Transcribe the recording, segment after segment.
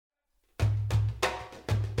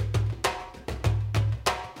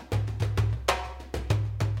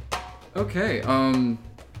Okay,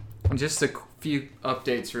 just a few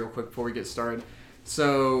updates real quick before we get started.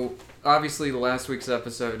 So, obviously, the last week's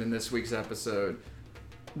episode and this week's episode,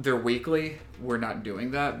 they're weekly. We're not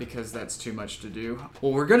doing that because that's too much to do.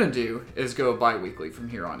 What we're going to do is go bi-weekly from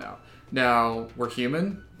here on out. Now, we're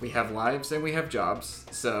human, we have lives, and we have jobs,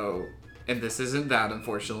 so... And this isn't that,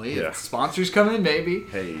 unfortunately. Yeah. If sponsors come in, maybe.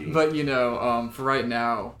 Hey. But, for right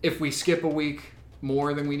now, if we skip a week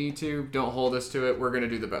more than we need to, don't hold us to it. We're going to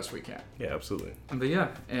do the best we can. Yeah, absolutely. But yeah,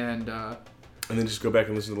 and then just go back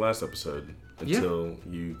and listen to the last episode until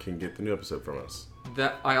you can get the new episode from us.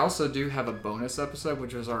 that I also do have a bonus episode,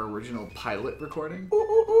 which was our original pilot recording.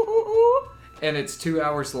 And it's 2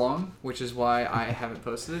 hours long, which is why I haven't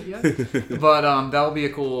posted it yet. But that'll be a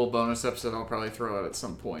cool little bonus episode I'll probably throw out at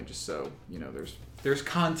some point, just so, there's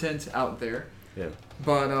content out there. Yeah.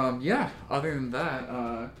 But, other than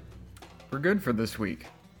that, we're good for this week.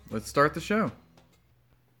 Let's start the show.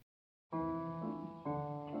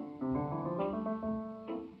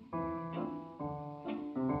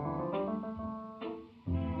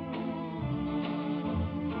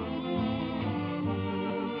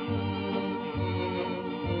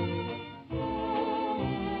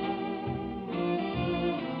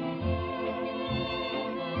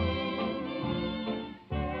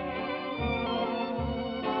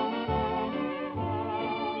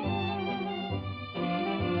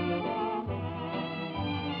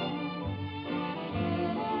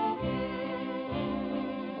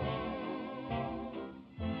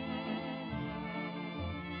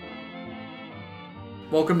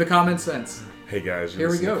 Welcome to Common Sense. Hey guys, Here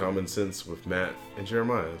we listen to go. Common Sense with Matt and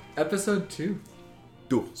Jeremiah. Episode 2.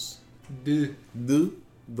 Dos. Duh. Deux.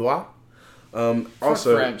 Trois. Fuck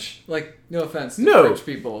Also, French. Like, no offense to No. French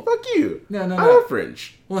people. fuck you. No. I love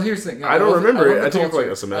French. Well, here's the thing. I don't remember it. the I took it for like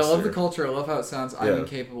culture. a semester. I love the culture. I love how it sounds. I'm Yeah.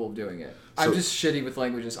 incapable of doing it. So- I'm just shitty with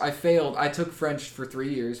languages. I failed. I took French for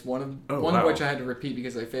 3 years. One of wow. which I had to repeat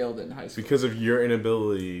because I failed it in high school. Because of your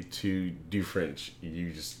inability to do French,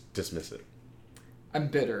 you just dismiss it. I'm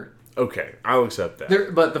bitter. Okay, I'll accept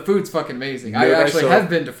that. But the food's fucking amazing. Know I actually thyself- have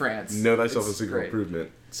been to France. Know thyself and It's seek great.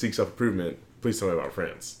 improvement. Seek self-improvement. Please tell me about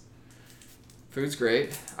France. Food's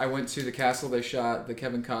great. I went to the castle they shot the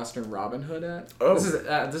Kevin Costner Robin Hood at. Oh.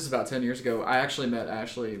 This is about 10 years ago. I actually met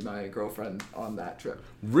Ashley, my girlfriend, on that trip.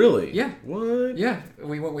 Really? Yeah. What? Yeah,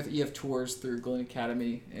 we went with EF Tours through Glen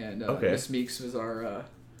Academy, and Okay. Miss Meeks was our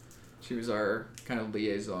kind of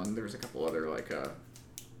liaison. There was a couple other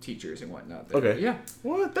teachers and whatnot there. Okay. Yeah,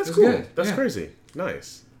 What? That's It was cool. good. That's Yeah. crazy.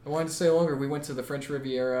 Nice. I wanted to stay longer. We went to the French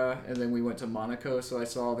Riviera, and then we went to Monaco, so I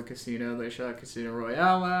saw the casino they shot Casino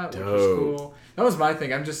Royale at, which was Dope. cool. That was my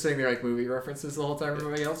thing. I'm just sitting there like movie references the whole time.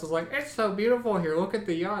 Everybody else was like, it's so beautiful here. Look at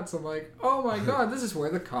the yachts. I'm like, oh my god, this is where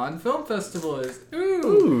the Cannes Film Festival is. Ooh.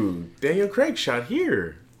 Ooh, Daniel Craig shot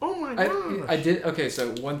here. Oh my god. I did. Okay, so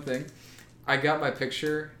one thing. I got my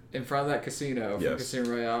picture in front of that casino from Yes. Casino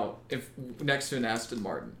Royale next to an Aston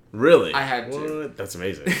Martin. Really? I had to. What? That's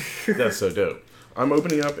amazing. That's so dope. I'm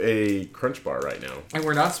opening up a Crunch Bar right now. And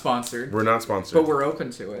we're not sponsored, We're not sponsored, but we're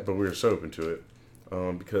open to it. but we're so open to it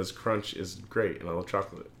because Crunch is great, and I love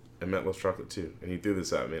chocolate. And Matt loves chocolate too. And he threw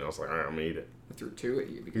this at me, and I was like, all right, I'm gonna eat it. I threw 2 at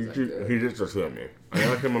you He because I just, did. he just threw at me. I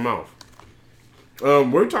got it in my mouth. What are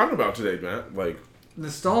we talking about today, Matt? Like,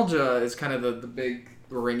 Nostalgia is kind of the big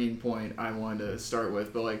ringing point I wanted to start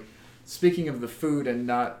with, but speaking of the food and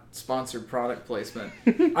not sponsored product placement,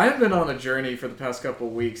 I have been on a journey for the past couple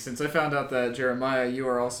of weeks since I found out that Jeremiah, you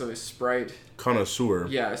are also a Sprite. connoisseur.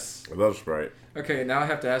 Yes. I love Sprite. Okay, now I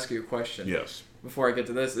have to ask you a question. Yes. Before I get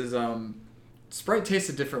to this, is Sprite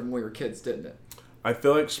tasted different when we were kids, didn't it? I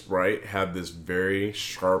feel like Sprite had this very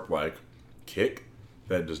sharp, kick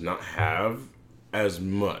that does not have as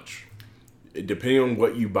much, depending on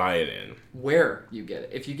what you buy it in. Where you get it?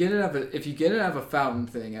 If you get it out of a fountain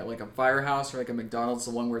thing at a Firehouse or a McDonald's,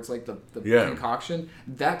 the one where it's the Yeah. concoction,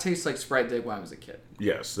 that tastes like Sprite did when I was a kid.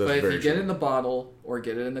 Yes, that's But if very you get true. it in the bottle or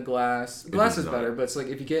get it in the glass, glass does is not. better. But it's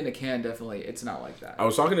if you get it in a can, definitely it's not like that. I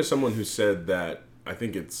was talking to someone who said that I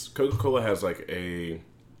think it's Coca-Cola has a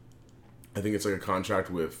contract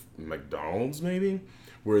with McDonald's maybe,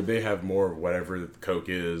 where they have more of whatever the Coke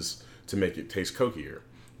is to make it taste Cokier.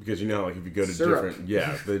 Because you know how if you go to Syrup.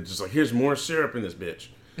 different, they're just here's more syrup in this bitch.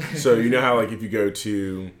 So you know how if you go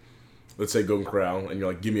to, let's say Golden Corral and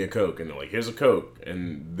you're give me a Coke, and they're here's a Coke,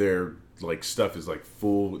 and their stuff is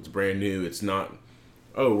full, it's brand new, it's not,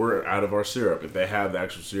 oh, we're out of our syrup. If they have the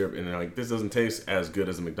actual syrup and they're this doesn't taste as good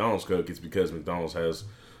as a McDonald's Coke, it's because McDonald's has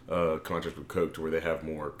a contract with Coke to where they have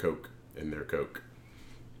more Coke in their Coke.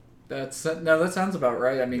 That sounds about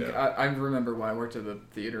right. I mean, Yeah. I remember when I worked at the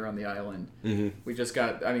theater on the island. Mm-hmm. We just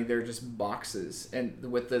got, I mean, they're just boxes. And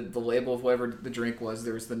with the label of whatever the drink was,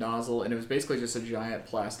 there was the nozzle, and it was basically just a giant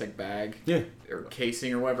plastic bag. Yeah. Or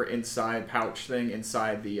casing or whatever pouch thing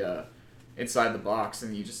inside the box,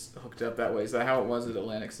 and you just hooked it up that way. Is that how it was at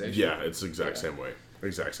Atlantic Station? Yeah, it's the exact same way.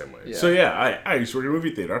 Exact same way. Yeah. So yeah, I used to work at a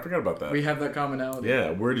movie theater. I forgot about that. We have that commonality.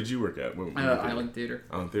 Yeah, where did you work at? What movie theater? Island Theater.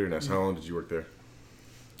 Island Theater. Nice. How long did you work there?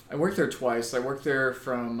 I worked there twice. I worked there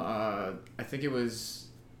from, I think it was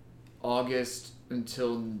August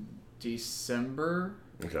until December,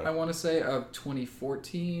 Okay. I want to say, of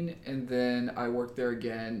 2014. And then I worked there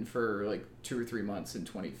again for like 2 or 3 months in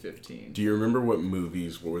 2015. Do you remember what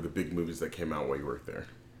were the big movies that came out while you worked there?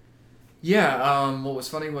 Yeah, what was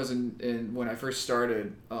funny was in when I first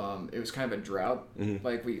started, it was kind of a drought. Mm-hmm.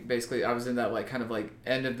 Like I was in that like kind of like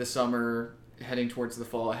end of the summer, heading towards the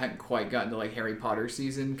fall. I hadn't quite gotten to like Harry Potter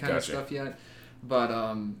season kind of stuff yet. But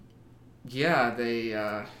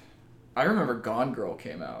yeah, I remember Gone Girl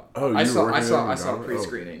came out. Oh, I saw Gone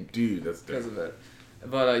pre-screening. Oh, dude, that's because of it.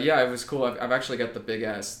 But yeah, it was cool. I've actually got the big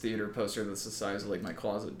ass theater poster that's the size of like my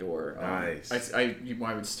closet door. Nice. When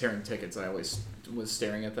I was tearing tickets, I always was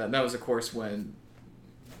staring at that. And that was, of course, when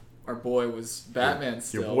our boy was Batman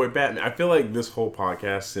still. Your boy Batman. I feel like this whole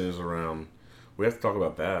podcast centers around. We have to talk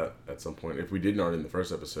about that at some point. If we didn't already in the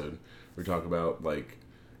first episode, we talk about like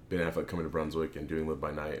Ben Affleck coming to Brunswick and doing Live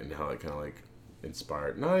by Night and how it kind of like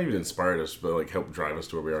not even inspired us, but like helped drive us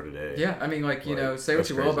to where we are today. Yeah, I mean, like, you know, say what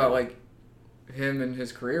you will about like him and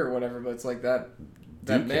his career or whatever, but it's like that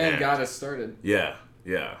man got us started. Yeah.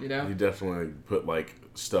 You know? He definitely put like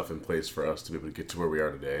stuff in place for us to be able to get to where we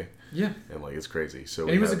are today. Yeah. And like it's crazy. So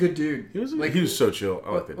and he was a good dude. He was so chill.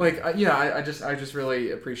 I like that. Like I just really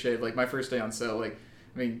appreciate like my first day on set. Like,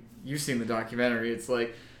 I mean, you've seen the documentary. It's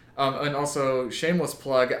like, and also shameless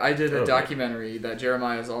plug. I did a documentary that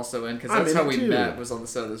Jeremiah is also in because that's how we met. Was on the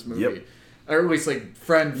set of this movie. Yep. Or at least like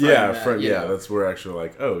friend. Yeah, friend. Yeah, that's where actually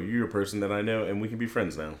like, oh, you're a person that I know, and we can be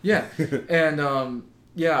friends now. Yeah, and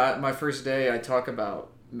yeah, my first day I talk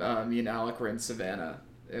about me and Alec were in Savannah.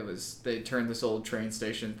 They turned this old train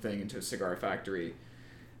station thing into a cigar factory,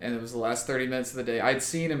 and it was the last 30 minutes of the day. I'd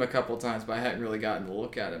seen him a couple of times, but I hadn't really gotten to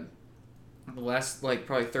look at him. The last like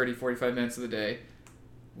probably 30, 45 minutes of the day,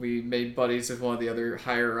 we made buddies with one of the other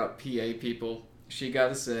higher up PA people. She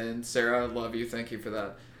got us in. Sarah, I love you. Thank you for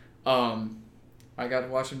that. I got to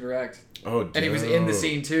watch him direct. Oh, dope. And he was in the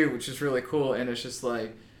scene too, which is really cool. And it's just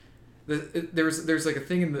like there's like a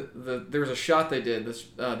thing in there was a shot they did.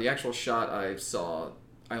 The actual shot I saw,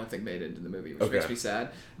 I don't think made it into the movie, which makes me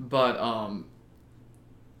sad. But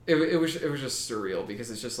it was just surreal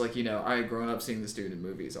because it's just like, you know, I had grown up seeing this dude in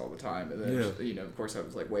movies all the time, and then you know, of course, I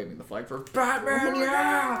was like waving the flag for Batman,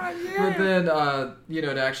 But then you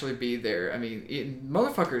know, to actually be there, I mean,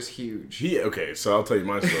 motherfucker's huge. Okay, so I'll tell you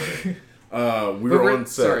my story. We were on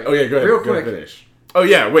set. Sorry. Oh yeah, go ahead. Real go quick. Ahead, finish. Oh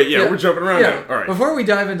yeah, wait, we're jumping around now. All right. Before we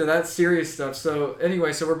dive into that serious stuff, so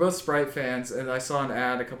anyway, so we're both Sprite fans, and I saw an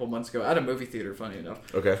ad a couple months ago at a movie theater, funny enough,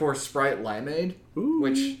 for Sprite Limeade,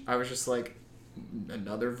 which I was just like,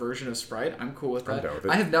 another version of Sprite. I'm cool with that. I'm down with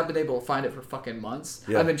it. I have not been able to find it for fucking months.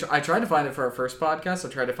 Yeah. I tried to find it for our first podcast. I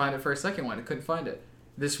tried to find it for a second one. I couldn't find it.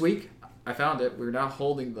 This week, I found it. We're now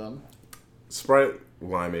holding them. Sprite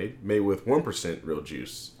Limeade made with 1% real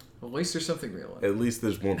juice. Well, at least there's something real in it. At least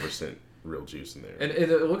there's 1% real juice in there. And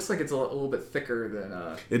it looks like it's a little bit thicker than...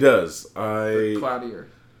 it does. Cloudier.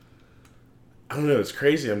 I don't know. It's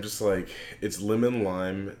crazy. I'm just like, it's lemon,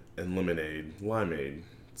 lime, and limeade.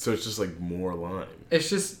 So it's just like more lime.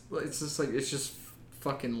 It's just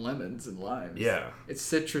fucking lemons and limes. Yeah. It's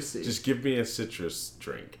citrusy. Just give me a citrus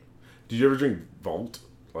drink. Did you ever drink Volt?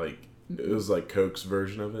 Like, it was like Coke's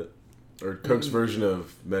version of it? Or Coke's version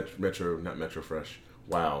of not Metro Fresh.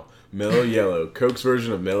 Wow. Mellow Yellow. Coke's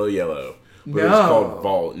version of Mellow Yellow. But it was called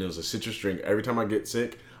Vault, and it was a citrus drink. Every time I get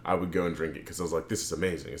sick, I would go and drink it because I was like, this is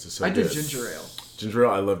amazing. This is so good. I did ginger ale. Ginger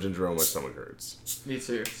ale, I love ginger ale. My stomach hurts. Me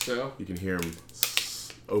too. So you can hear them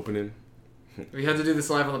opening. We had to do this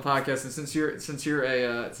live on the podcast, and since you're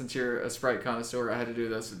a Sprite connoisseur, I had to do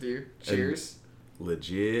this with you. Cheers. And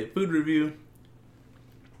legit food review.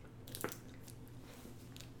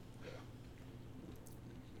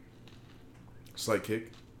 Slight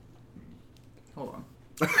kick. Hold on.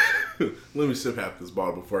 Let me sip half this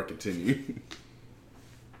bottle before I continue.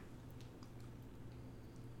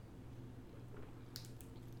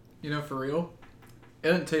 You know, for real, it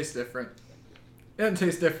doesn't taste different. It doesn't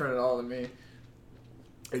taste different at all to me.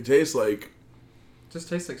 It tastes like... It just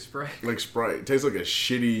tastes like Sprite. Like Sprite. It tastes like a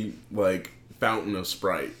shitty, like, fountain of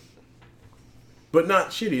Sprite. but not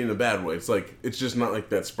shitty in a bad way. It's like it's just not like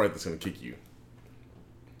that Sprite that's gonna kick you.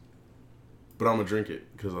 But I'm gonna drink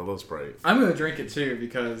it because I love Sprite. I'm gonna drink it too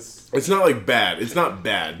because it's not like bad. It's not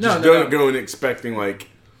bad. No, Just don't go in expecting like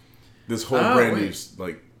this whole brand new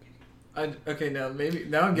like. Okay, now I'm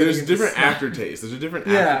getting. There's different aftertaste. There's a different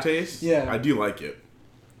aftertaste. Yeah, I do like it.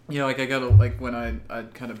 Yeah, like I got when I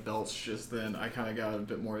kind of belched just then, I kind of got a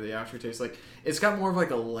bit more of the aftertaste. Like it's got more of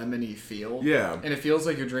like a lemony feel. Yeah, and it feels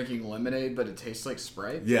like you're drinking lemonade, but it tastes like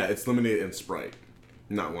Sprite. Yeah, it's lemonade and Sprite,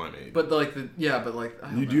 not limeade. But I don't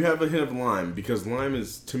know. Do have a hint of lime because lime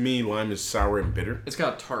is sour and bitter. It's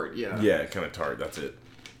kind of tart. Yeah. Yeah, kind of tart. That's it.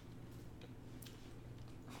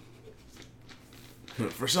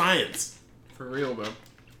 For science. For real though.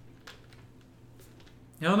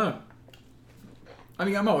 I don't know. I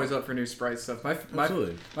mean, I'm always up for new Sprite stuff. My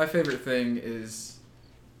favorite thing is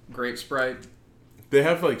grape Sprite. They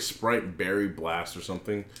have like Sprite Berry Blast or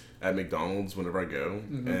something at McDonald's whenever I go,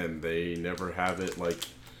 and they never have it like.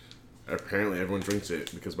 Apparently, everyone drinks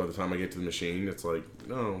it because by the time I get to the machine, it's like,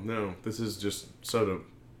 no, this is just soda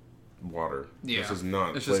water. Yeah, this is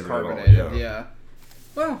not. It's flavored just carbonated. At all. Yeah.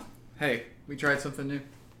 Well, hey, we tried something new.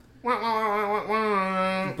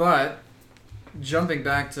 But jumping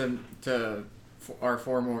back to our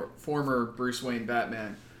former Bruce Wayne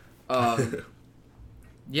Batman,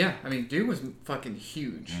 yeah, I mean, dude was fucking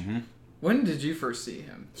huge. Mm-hmm. When did you first see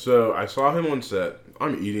him? So I saw him on set.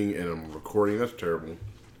 I'm eating and I'm recording. That's terrible.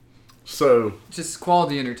 So just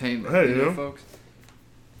quality entertainment, hey, you know, folks.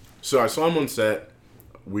 So I saw him on set.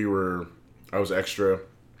 I was extra,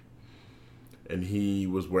 and he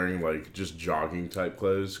was wearing like just jogging type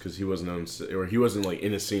clothes because he wasn't like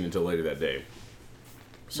in a scene until later that day.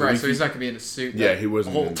 So right, so he's not gonna be in a suit. Yeah, he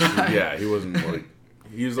wasn't. The whole time. Yeah, he wasn't like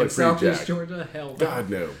he was like in pretty Southeast jacked. Georgia. Hell, God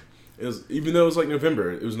no. It was even though it was like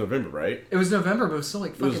November. It was November, right? It was November, but it was still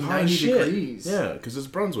like fucking 90 degrees. Yeah, because it's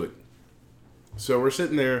Brunswick. So we're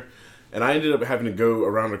sitting there, and I ended up having to go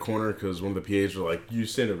around the corner because one of the PAs were like, "You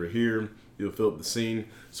stand over here, you'll fill up the scene."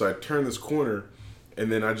 So I turned this corner, and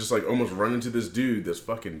then I just like almost run into this dude that's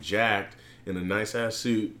fucking jacked in a nice ass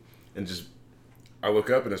suit, and just I look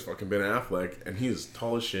up and it's fucking Ben Affleck, and he's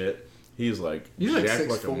tall as shit. He's jacked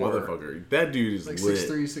like a motherfucker. That dude is like lit.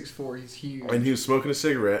 6'3", 6'4". He's huge. And he was smoking a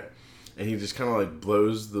cigarette, and he just kind of like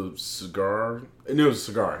blows the cigar. No, it was a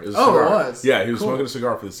cigar. It was a cigar. It was? Yeah, he was smoking a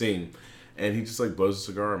cigar for the scene, and he just like blows a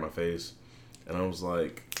cigar in my face, and I was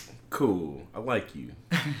like, cool, I like you.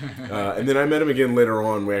 And then I met him again later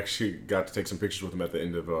on. We actually got to take some pictures with him at the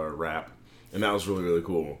end of our wrap, and that was really, really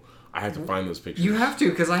cool. I had to find those pictures. You have to,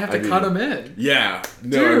 because I have to cut them in. Yeah.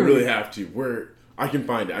 No, dude. I really have to. I can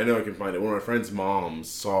find it. I know I can find it. One of my friend's moms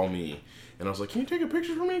saw me, and I was like, can you take a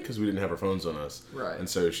picture for me? Because we didn't have our phones on us. Right. And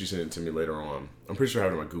so she sent it to me later on. I'm pretty sure I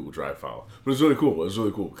have it in my Google Drive file. But it was really cool. It was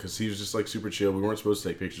really cool because he was just like super chill. We weren't supposed to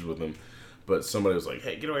take pictures with him, but somebody was like,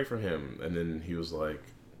 hey, get away from him. And then he was like,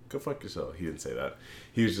 go fuck yourself. He didn't say that.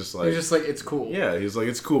 He was just like... it's cool. Yeah, he was like,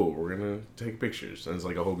 it's cool. We're going to take pictures. And it's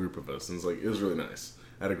like a whole group of us. And it's like, it was really nice.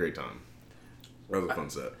 I had a great time. That was a fun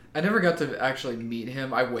set. I never got to actually meet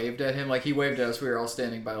him. I waved at him. Like, he waved at us. We were all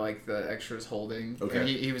standing by, like, the extras holding. Okay. And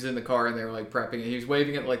he was in the car, and they were, like, prepping. And he was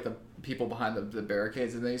waving at, like, the people behind the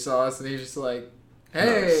barricades. And then he saw us, and he was just like,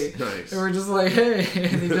 hey. Nice. And we're just like, hey.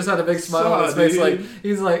 And he just had a big smile on his face. Like,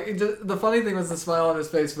 he's like, the funny thing was the smile on his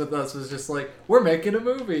face with us was just like, we're making a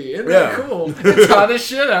movie. Isn't that cool? It's hot as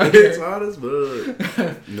shit out here. It's hot as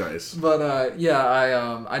fuck. Nice. But,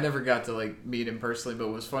 I never got to, like, meet him personally. But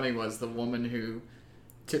what was funny was the woman who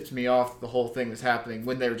tipped me off the whole thing was happening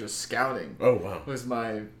when they were just scouting. Oh, wow. Was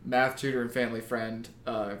my math tutor and family friend,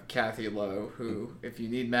 Kathy Lowe, who, if you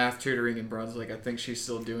need math tutoring in Brunswick, I think she's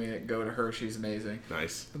still doing it. Go to her. She's amazing.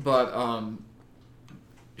 Nice. But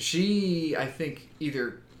she, I think,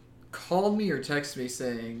 either called me or texted me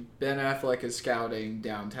saying, Ben Affleck is scouting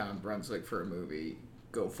downtown Brunswick for a movie.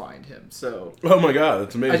 Go find him. So. Oh my God,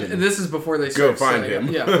 that's amazing. And this is before they started. Go find him.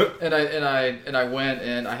 Yeah, and I went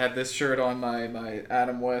and I had this shirt on, my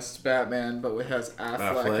Adam West Batman, but it has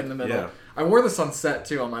Affleck in the middle. Yeah. I wore this on set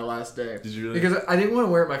too on my last day. Did you really? Because I didn't want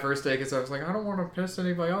to wear it my first day because I was like, I don't want to piss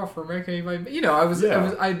anybody off or make anybody. You know,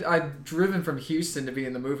 I'd driven from Houston to be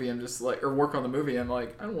in the movie. I'm just like, or work on the movie. I'm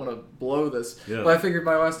like, I don't want to blow this. Yeah. But I figured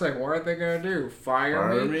my last day, what are they gonna do?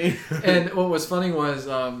 Fire me? And what was funny was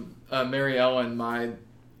Mary Ellen, my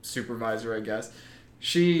supervisor, I guess,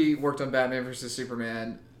 she worked on Batman vs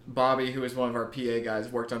Superman. Bobby, who was one of our PA guys,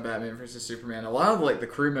 worked on Batman vs Superman. A lot of the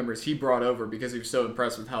crew members he brought over because he was so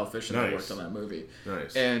impressed with how efficient they worked on that movie.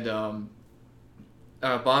 Nice. And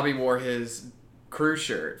Bobby wore his crew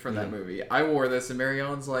shirt from that movie. I wore this, and Mary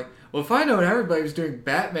Ellen's like, well, if I know everybody was doing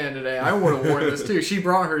Batman today, I would have worn this too. She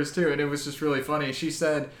brought hers too, and it was just really funny. She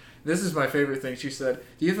said, this is my favorite thing. She said,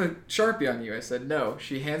 do you have a Sharpie on you? I said, no.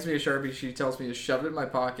 She hands me a Sharpie. She tells me to shove it in my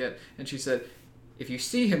pocket, and she said, if you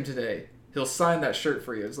see him today, he'll sign that shirt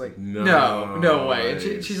for you. It's like, no way.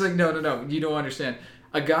 And she's like, no, you don't understand.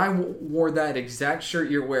 A guy wore that exact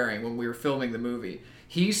shirt you're wearing when we were filming the movie.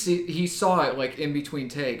 He saw it like in between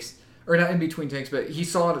takes, or not in between takes, but he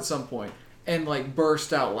saw it at some point and like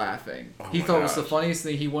burst out laughing. He thought it was the funniest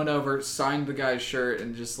thing. He went over, signed the guy's shirt,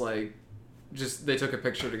 and just they took a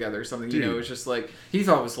picture together or something. Dude. You know, it was just like, he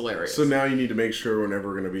thought it was hilarious. So now you need to make sure whenever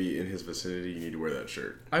we're going to be in his vicinity, you need to wear that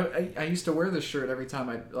shirt. I used to wear this shirt every time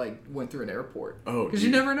I like went through an airport. Oh, because you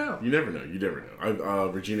never know. You never know.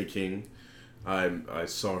 Regina King, I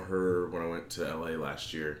saw her when I went to LA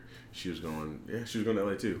last year. She was going to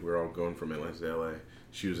LA too. We were all going from Atlanta to LA.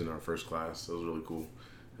 She was in our first class. It was really cool.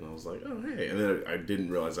 And I was like, oh, hey. And then I didn't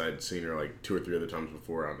realize I had seen her like 2 or 3 other times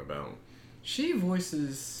before out and about. She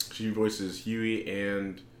voices Huey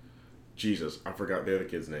and Jesus. I forgot the other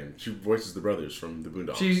kid's name. She voices the brothers from the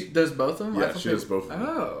Boondocks. She does both of them? Yeah, she does both of them.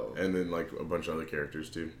 Oh. And then like a bunch of other characters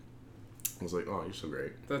too. I was like, oh, you're so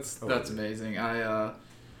great. That's amazing. I've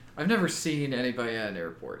never seen anybody at an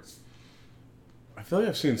airport. I feel like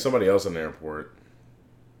I've seen somebody else in the airport,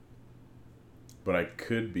 but I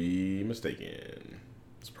could be mistaken.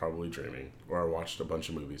 It's probably dreaming, or I watched a bunch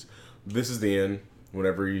of movies. This is the end.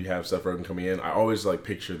 Whenever you have Seth Rogen coming in, I always like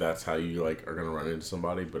picture that's how you like are gonna run into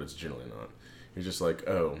somebody, but it's generally not. You're just like,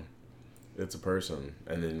 oh, it's a person,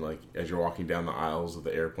 and then like as you're walking down the aisles of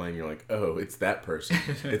the airplane, you're like, oh, it's that person.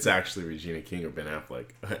 It's actually Regina King or Ben Affleck.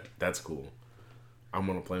 That's cool. I'm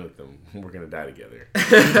on a plane with them. We're gonna die together.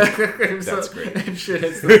 That's great. Shit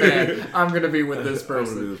hits the fan. I'm gonna be with this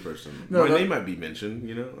person. I'm gonna be this person. No, my name might be mentioned.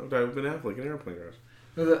 You know, I've died with Ben Affleck in an airplane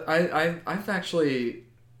crash. I've actually,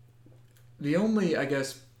 the only, I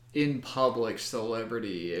guess, in public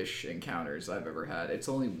celebrity-ish encounters I've ever had. It's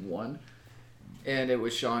only one, and it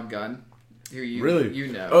was Sean Gunn. Who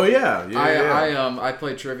you know. Oh yeah. I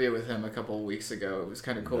played trivia with him a couple of weeks ago. It was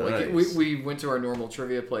kind of cool. Nice. Like we went to our normal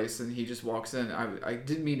trivia place and he just walks in. I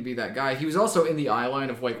didn't mean to be that guy. He was also in the eye line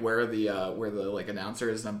of like where the like announcer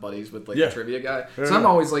is, and I'm buddies with like the trivia guy. So I'm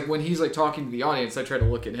always like, when he's like talking to the audience, I try to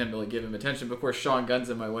look at him to like give him attention. But of course Sean Gunn's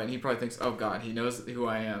in my way and he probably thinks, oh god, he knows who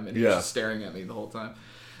I am, and he's just staring at me the whole time.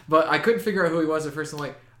 But I couldn't figure out who he was at first. I'm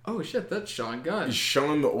like, oh shit, that's Sean Gunn. Is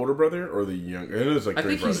Sean the older brother or the younger? I know there's like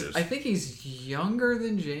 3 brothers. I think he's younger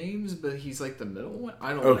than James, but he's like the middle one.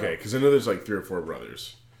 I don't know. Okay, because I know there's like 3 or 4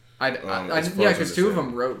 brothers. Yeah, because 2 of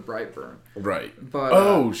them wrote Brightburn. Right.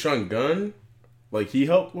 But Sean Gunn, like he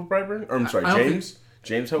helped with Brightburn. Or I'm sorry, James.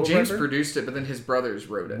 James helped with Brightburn. James produced it, but then his brothers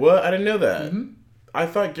wrote it. What? I didn't know that. Mm-hmm. I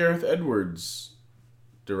thought Gareth Edwards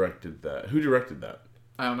directed that. Who directed that?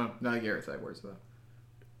 I don't know. Not Gareth Edwards though.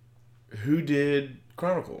 Who did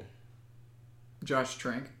Chronicle? Josh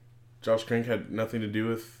Trank. Josh Trank had nothing to do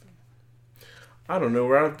with... I don't know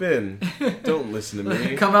where I've been. Don't listen to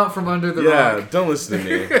me. Come out from under the rock. Yeah, don't listen to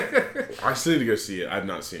me. I still need to go see it. I've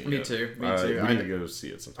not seen it Me yet. too. We need to go see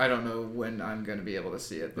it sometime. I don't know when I'm going to be able to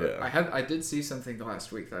see it, but I did see something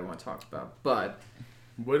last week that I want to talk about. But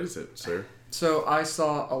what is it, sir? So I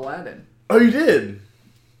saw Aladdin. Oh, you did?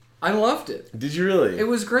 I loved it. Did you really? It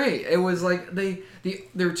was great. It was like there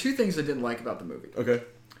were 2 things I didn't like about the movie. Okay.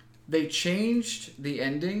 They changed the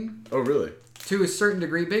ending. Oh, really? To a certain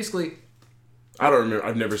degree. Basically, I don't remember.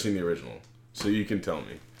 I've never seen the original, so you can tell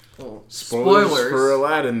me. Well, spoilers for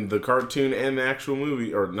Aladdin, the cartoon and the actual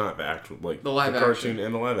movie, or not the actual, like the live cartoon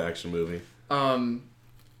and the live action movie.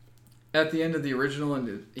 At the end of the original,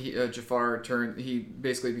 and Jafar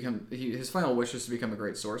his final wish is to become a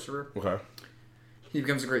great sorcerer. Okay. He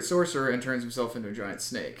becomes a great sorcerer and turns himself into a giant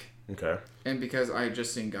snake. Okay. And because I had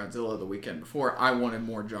just seen Godzilla the weekend before, I wanted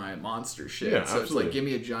more giant monster shit. Yeah, so absolutely. It's like, give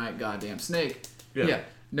me a giant goddamn snake. Yeah.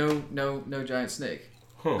 No giant snake.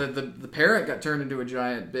 Huh. The parrot got turned into a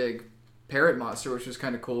giant big parrot monster, which was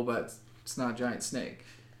kind of cool, but it's not a giant snake.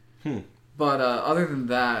 But other than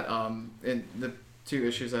that, in the 2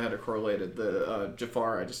 issues I had correlated, the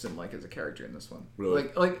Jafar I just didn't like as a character in this one. Really?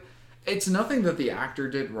 Like it's nothing that the actor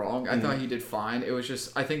did wrong. I thought he did fine. It was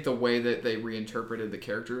just, I think the way that they reinterpreted the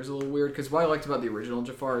character was a little weird. Because what I liked about the original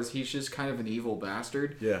Jafar is he's just kind of an evil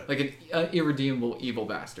bastard. Yeah. Like an irredeemable evil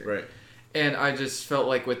bastard. Right. And I just felt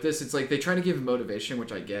like with this, it's like they try to give him motivation,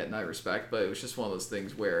 which I get and I respect, but it was just one of those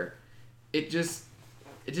things where it just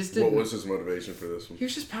didn't. What was his motivation for this one? He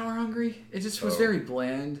was just power hungry. It just was very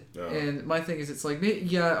bland. Oh. And my thing is, it's like, maybe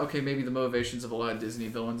the motivations of a lot of Disney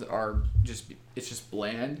villains are just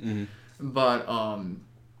bland. Mm-hmm. But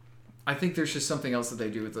I think there's just something else that they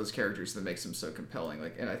do with those characters that makes them so compelling.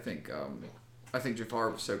 Like, and I think Jafar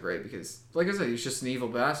was so great because, like I said, he's just an evil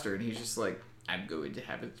bastard, and he's just like, I'm going to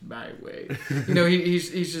have it my way.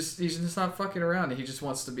 He's just not fucking around. He just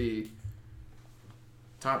wants to be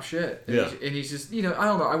top shit. And he's just, I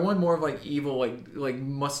don't know. I want more of like evil, like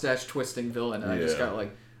mustache twisting villain. And I just got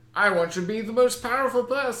like, I want you to be the most powerful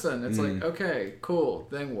person. It's like, okay, cool.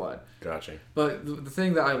 Then what? Gotcha. But the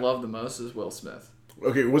thing that I love the most is Will Smith.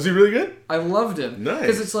 Okay, was he really good? I loved him. Nice.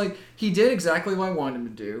 Because it's like, he did exactly what I wanted him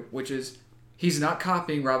to do, which is, he's not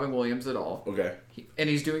copying Robin Williams at all. Okay. And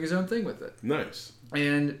he's doing his own thing with it. Nice.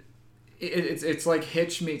 And it's like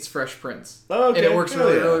Hitch meets Fresh Prince. Oh, okay. And it works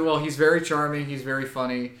really well. He's very charming. He's very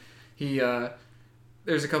funny.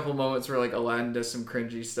 There's a couple moments where like Aladdin does some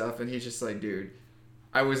cringy stuff, and he's just like, dude,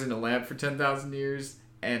 I was in a lamp for 10,000 years,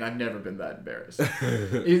 and I've never been that embarrassed.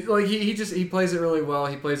 He plays it really well.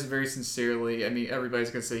 He plays it very sincerely. I mean,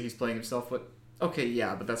 everybody's gonna say he's playing himself, but okay,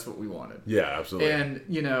 yeah, but that's what we wanted. Yeah, absolutely.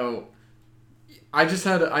 And I just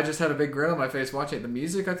had a big grin on my face watching it. The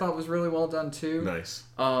music I thought was really well done too. Nice.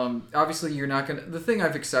 Obviously you're not gonna. The thing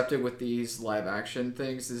I've accepted with these live action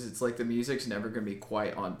things is it's like the music's never gonna be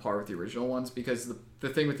quite on par with the original ones, because the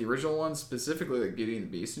thing with the original ones, specifically like Beauty and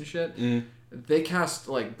the Beast and shit, they cast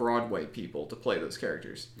like Broadway people to play those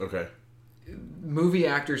characters. Okay. Movie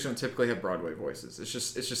actors don't typically have Broadway voices. It's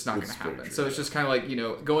just not going to happen. True, so it's just kind of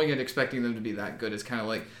like, going and expecting them to be that good is kind of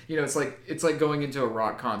like, it's like going into a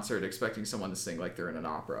rock concert expecting someone to sing like they're in an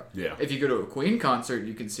opera. Yeah. If you go to a Queen concert,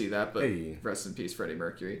 you can see that, but rest in peace, Freddie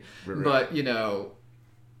Mercury. Right. But,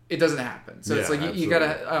 it doesn't happen. So it's like you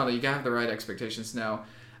gotta, I don't know, you gotta have the right expectations. Now,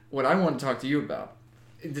 what I want to talk to you about,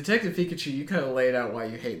 Detective Pikachu, you kind of laid out why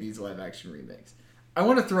you hate these live action remakes. I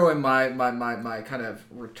want to throw in my kind of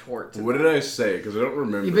retort to what did I say? Because I don't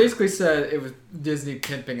remember. You basically said it was Disney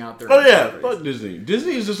pimping out their. Oh yeah, fuck Disney.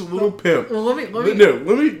 Disney is just a little pimp. Well, let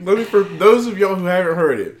me. For those of y'all who haven't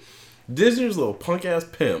heard it, Disney's a little punk ass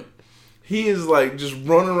pimp. He is like just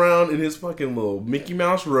running around in his fucking little Mickey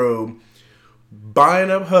Mouse robe, buying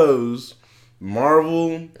up hoes,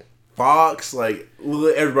 Marvel, Fox, like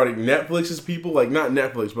everybody, Netflix's people, like not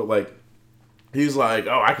Netflix, but like he's like,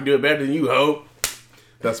 oh, I can do it better than you, ho.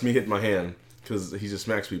 That's me hitting my hand because he just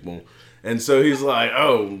smacks people. And so he's like,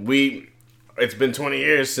 oh, it's been 20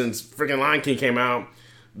 years since freaking Lion King came out.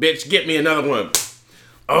 Bitch, get me another one.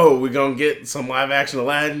 Oh, we're going to get some live action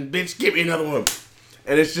Aladdin. Bitch, get me another one.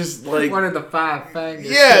 And it's just like... One of the 5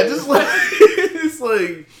 fingers. Yeah, just like... It's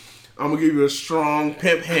like, I'm going to give you a strong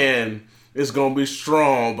pimp hand. It's going to be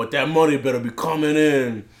strong, but that money better be coming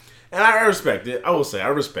in. And I respect it. I will say, I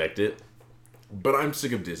respect it. But I'm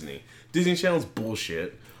sick of Disney. Disney Channel's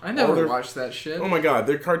bullshit. I never watched that shit. Oh my god,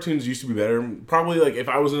 their cartoons used to be better. Probably like if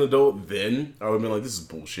I was an adult then, I would have been like, this is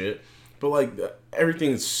bullshit. But like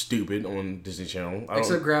everything's stupid on Disney Channel.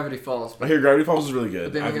 Except Gravity Falls. I hear Gravity Falls is really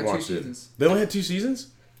good. But they only got 2 seasons. They only had 2 seasons?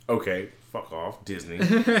 Okay, fuck off, Disney.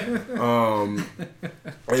 And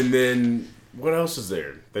then what else is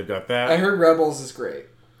there? They've got that. I heard Rebels is great.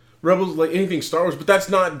 Rebels, like anything Star Wars, but that's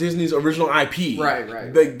not Disney's original IP.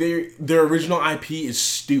 Right. Like their original IP is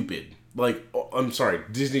stupid. Like, I'm sorry,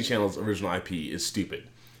 Disney Channel's original IP is stupid.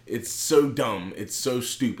 It's so dumb. It's so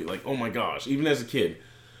stupid. Like, oh my gosh, even as a kid,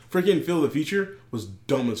 freaking Phil the Future was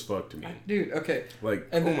dumb as fuck to me. Dude, okay. Like,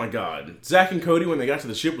 oh my god, Zack and Cody when they got to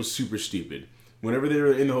the ship was super stupid. Whenever they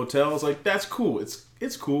were in the hotel, I was like, that's cool.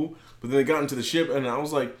 It's cool. But then they got into the ship, and I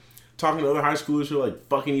was like talking to other high schoolers who were like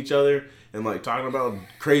fucking each other. And like talking about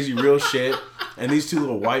crazy real shit, and these two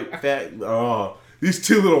little white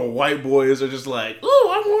boys are just like,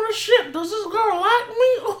 "Oh, I'm on a ship. Does this girl like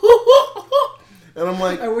me?" And I'm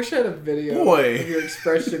like, I wish I had a video of your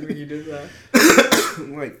expression when you did that.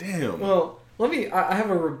 I'm like, damn. Well, I have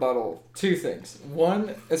a rebuttal. 2 things.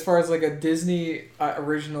 One, as far as like a Disney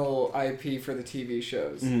original IP for the TV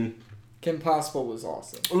shows, Kim Possible was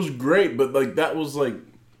awesome. It was great, but like that was like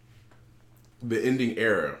the ending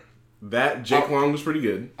era. That Jake Long was pretty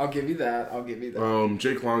good. I'll give you that.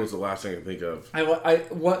 Jake Long is the last thing I can think of.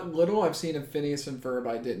 What little I've seen of Phineas and Ferb,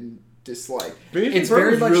 I didn't dislike. Phineas and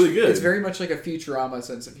Ferb was really good. It's very much like a Futurama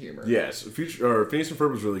sense of humor. Yes, Phineas and Ferb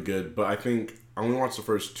was really good, but I think I only watched the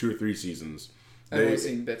first 2 or 3 seasons. I've only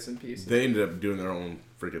seen bits and pieces. They ended up doing their own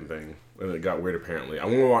freaking thing, and it got weird. Apparently, I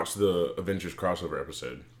want to watch the Avengers crossover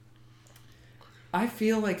episode. I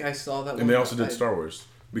feel like I saw that. And they also did Star Wars.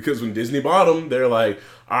 Because when Disney bought them, they're like,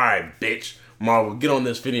 all right, bitch, Marvel, get on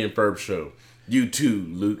this Phineas and Ferb show. You too,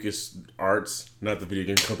 Lucas Arts, not the video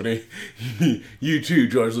game company. You too,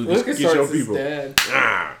 George Lucas. Get your people. Dead.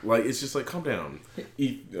 Like it's just like, calm down.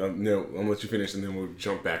 No, I'll let you finish, and then we'll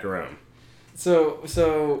jump back around. So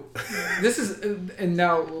this is, and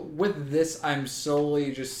now with this, I'm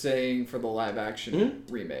solely just saying for the live action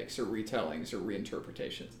remakes or retellings or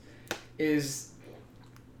reinterpretations, is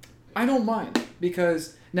I don't mind,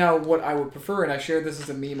 because now what I would prefer, and I shared this as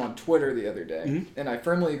a meme on Twitter the other day, and I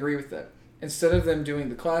firmly agree with it. Instead of them doing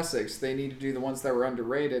the classics, they need to do the ones that were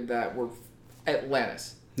underrated, that were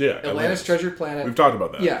Atlantis. Yeah, Atlantis Treasure Planet. We've talked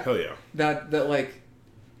about that. Yeah. Hell yeah. That like,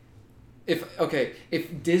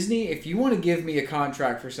 if Disney, if you want to give me a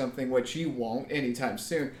contract for something, which you won't anytime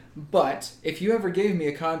soon, but if you ever gave me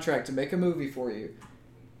a contract to make a movie for you,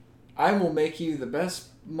 I will make you the best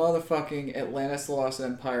motherfucking Atlantis the Lost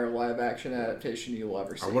Empire live action adaptation you'll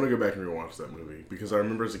ever see. I want to go back and rewatch that movie because I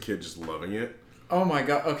remember as a kid just loving it. Oh my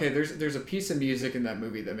god. Okay, there's a piece of music in that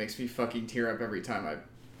movie that makes me fucking tear up every time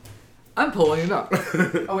I'm pulling it up.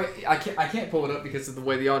 Oh wait, I can't pull it up because of the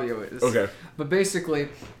way the audio is. Okay. But basically,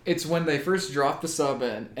 it's when they first drop the sub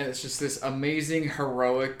in, and it's just this amazing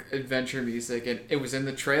heroic adventure music, and it was in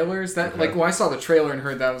the trailers. That like when I saw the trailer and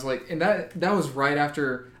heard that, I was like, and that was right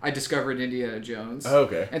after I discovered Indiana Jones. Oh,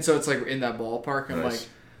 okay. And so it's like in that ballpark. I'm Nice.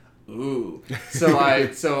 like, ooh. So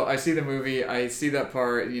I see the movie, I see that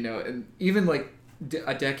part, and even like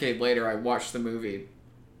a decade later, I watched the movie.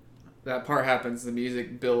 That part happens, the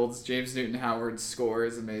music builds, James Newton Howard's score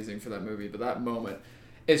is amazing for that movie, but that moment,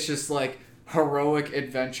 it's just like heroic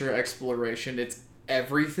adventure exploration. It's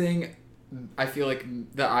everything I feel like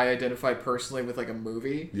that I identify personally with like a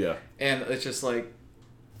movie. Yeah. And it's just like,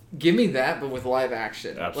 give me that, but with live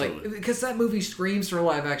action. Absolutely. Like, because that movie screams for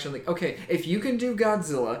live action. Like, okay, if you can do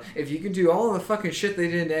Godzilla, if you can do all of the fucking shit they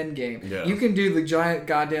did in Endgame, you can do the giant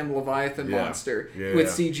goddamn Leviathan monster with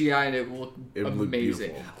CGI, and it will look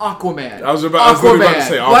amazing. Aquaman. I was literally about to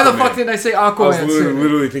say Aquaman. Why the fuck didn't I say Aquaman? I was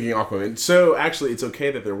literally thinking Aquaman. So, actually, it's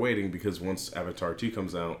okay that they're waiting, because once Avatar 2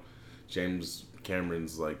 comes out, James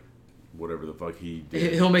Cameron's like, whatever the fuck he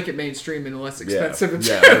did. He'll make it mainstream and less expensive.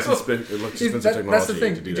 Less expensive technology. That's the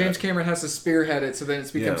thing. James Cameron has to spearhead it, so then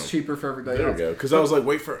it becomes cheaper for everybody else. There we go. Because I was like,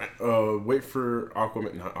 wait for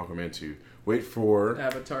Aquaman, not Aquaman 2. Wait for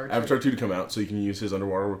Avatar 2 to come out, so you can use his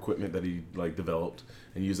underwater equipment that he like developed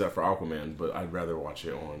and use that for Aquaman. But I'd rather watch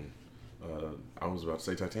it on. I was about to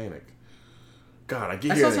say Titanic. God,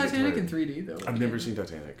 I saw Titanic in 3D though. I've never seen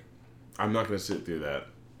Titanic. I'm not gonna sit through that.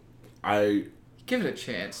 Give it a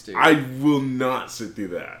chance, dude. I will not sit through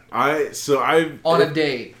that. On a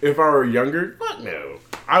date. If I were younger, fuck no.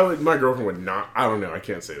 My girlfriend would not. I don't know. I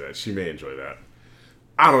can't say that. She may enjoy that.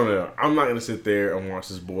 I don't know. I'm not gonna sit there and watch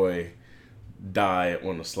this boy die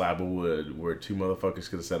on a slab of wood where two motherfuckers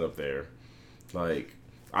could have sat up there. Like,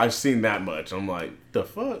 I've seen that much. I'm like, the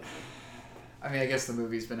fuck. I mean, I guess the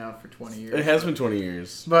movie's been out for 20 years. It has been 20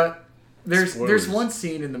 years. But there's one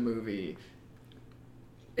scene in the movie.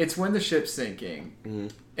 It's when the ship's sinking, and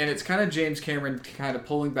it's kind of James Cameron kind of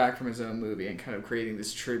pulling back from his own movie and kind of creating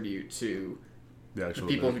this tribute to the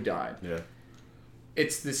people who died. Yeah.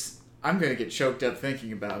 It's this... I'm going to get choked up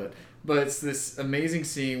thinking about it, but it's this amazing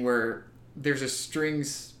scene where there's a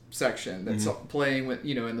strings section that's playing with,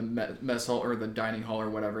 in the mess hall or the dining hall or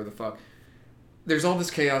whatever the fuck. There's all this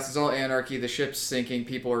chaos, it's all anarchy, the ship's sinking,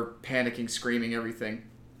 people are panicking, screaming, everything.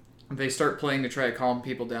 They start playing to try to calm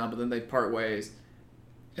people down, but then they part ways.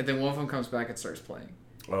 And then one of them comes back and starts playing.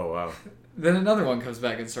 Oh, wow. Then another one comes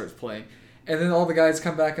back and starts playing. And then all the guys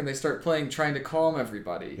come back and they start playing, trying to calm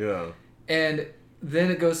everybody. Yeah. And then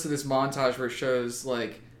it goes to this montage where it shows,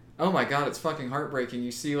 like, oh my god, it's fucking heartbreaking.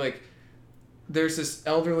 You see, like, there's this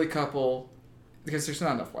elderly couple, because there's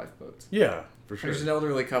not enough lifeboats. Yeah, for sure. There's an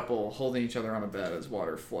elderly couple holding each other on a bed as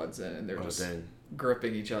water floods in, and they're just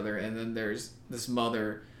gripping each other. And then there's this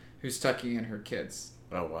mother who's tucking in her kids.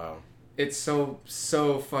 Oh, wow. It's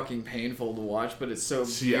so fucking painful to watch, but it's so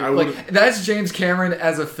like that's James Cameron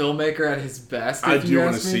as a filmmaker at his best. I do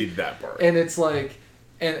want to see that part. And it's like,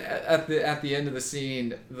 and at the end of the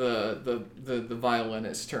scene, the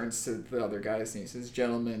violinist turns to the other guys and he says,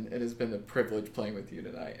 "Gentlemen, it has been a privilege playing with you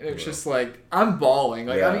tonight." And it's just like, I'm bawling.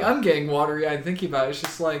 Like, I mean, I'm getting watery-eyed thinking about it. It's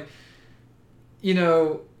just like,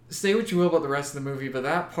 say what you will about the rest of the movie, but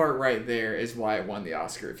that part right there is why it won the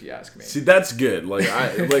Oscar, if you ask me. See, that's good. Like,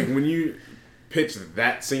 when you pitch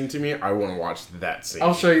that scene to me, I want to watch that scene.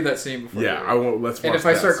 I'll show you that scene before. Yeah, I won't. Let's watch. And if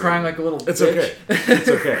I start crying like a little it's bitch. Okay. It's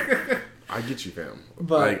okay. I get you, fam.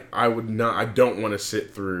 But like, I would not. I don't want to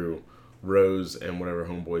sit through Rose and whatever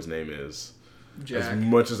homeboy's name is. Jack. As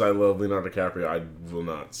much as I love Leonardo DiCaprio, I will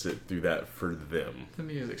not sit through that for them. The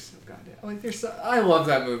music's so goddamn like there's. I love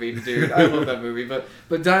that movie, dude. I love that movie. But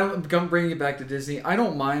bringing it back to Disney, I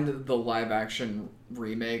don't mind the live action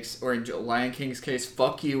remakes. Or in Lion King's case,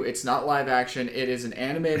 fuck you. It's not live action. It is an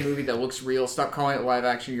animated movie that looks real. Stop calling it live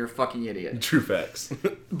action. You're a fucking idiot. True facts.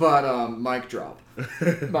 But mic drop.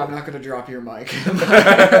 But I'm not gonna drop your mic.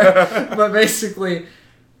 But basically,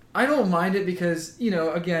 I don't mind it because,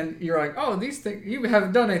 again, you're like, oh, these things, you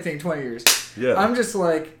haven't done anything in 20 years. Yeah. I'm just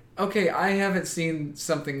like, okay, I haven't seen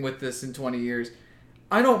something with this in 20 years.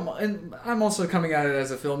 And I'm also coming at it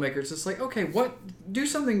as a filmmaker. It's just like, okay, do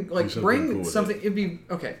something, like, bring cool something, it'd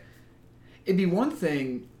be one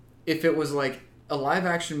thing if it was like a live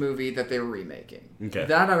action movie that they were remaking. Okay.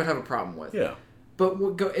 That I would have a problem with. Yeah. But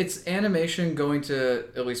it's animation going to,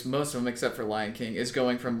 at least most of them, except for Lion King, is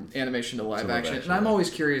going from animation to live action. And I'm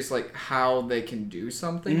always curious, like, how they can do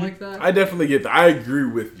something like that. I definitely get that. I agree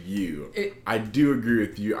with you. I do agree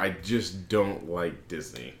with you. I just don't like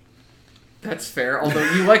Disney. That's fair,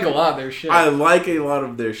 although you like a lot of their shit. I like a lot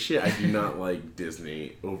of their shit. I do not like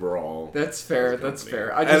Disney overall. That's fair. That's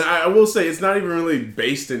fair. And I will say, it's not even really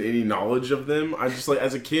based in any knowledge of them. I just, like,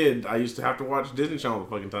 as a kid, I used to have to watch Disney Channel all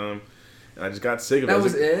the fucking time. And I just got sick of it. That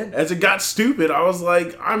was it? As it got stupid, I was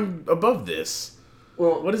like, I'm above this.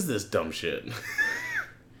 Well, what is this dumb shit?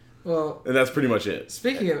 Well, and that's pretty much it.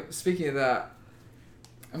 Speaking of that,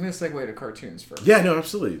 I'm gonna segue to cartoons first. Yeah, no,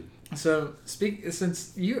 absolutely. So, I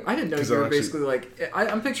didn't know you were basically like,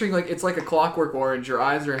 I'm picturing like it's like a Clockwork Orange. Your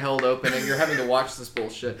eyes are held open and you're having to watch this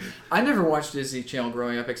bullshit. I never watched Disney Channel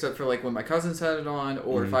growing up, except for like when my cousins had it on,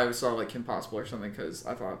 or if I saw like Kim Possible or something, because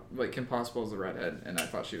I thought like Kim Possible is the redhead and I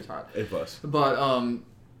thought she was hot. A+. But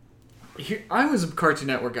I was a Cartoon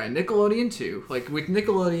Network guy. Nickelodeon too. Like with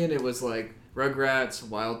Nickelodeon, it was like Rugrats,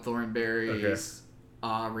 Wild Thornberrys.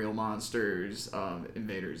 Real Monsters,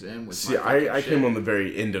 Invaders Zim. See, I came on the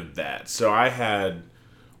very end of that. So I had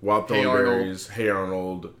Wild Thornberrys, Hey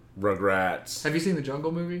Arnold, Rugrats. Have you seen the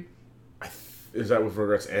Jungle movie? Is that with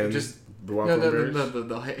Rugrats and the Wild Thornberrys?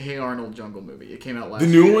 The Hey Arnold Jungle movie. It came out last year.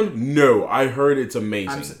 The new one? No, I heard it's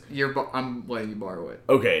amazing. I'm letting you borrow it.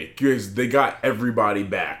 Okay, because they got everybody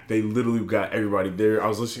back. They literally got everybody there. I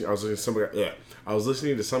was listening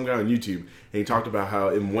to some guy on YouTube, and he talked about how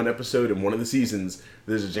in one episode, in one of the seasons,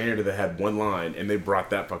 there's a janitor that had one line, and they brought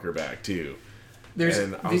that fucker back, too. I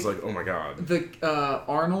was like, oh my god. The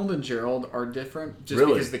Arnold and Gerald are different just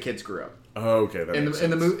because the kids grew up. Oh, okay. That makes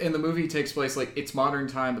sense. And the movie takes place, like, it's modern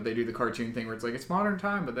time, but they do the cartoon thing where it's like, it's modern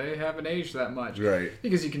time, but they haven't aged that much. Right.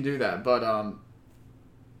 Because you can do that, but,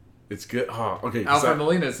 it's good. Oh, okay. Alfred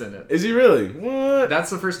Molina's in it. Is he really? What? That's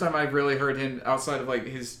the first time I've really heard him, outside of, like,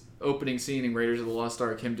 his opening scene in Raiders of the Lost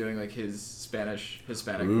Ark, him doing like his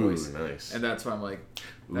Hispanic voice. Nice. And that's why I'm like,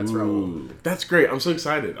 that's Raul. That's great. I'm so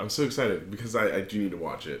excited because I do need to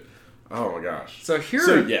watch it. Oh my gosh. So here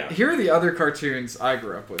are the other cartoons I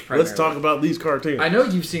grew up with. Let's talk about these cartoons. I know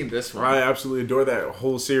you've seen this one. I absolutely adore that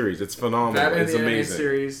whole series. It's phenomenal. It's amazing.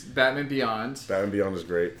 Series, Batman Beyond. Batman Beyond is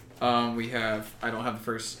great. We have, I don't have the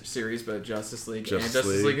first series, but Justice League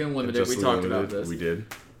Unlimited. We talked about this. We did.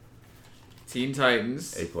 Teen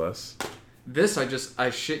Titans. A+. This I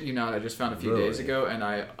shit you not, I just found a few days ago, and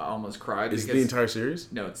I almost cried. Is it the entire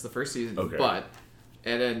series? No, it's the first season. Okay. But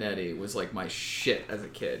Ed, Edd n Eddy was like my shit as a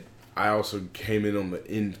kid. I also came in on the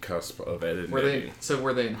end cusp of Ed, Edd n Eddy. So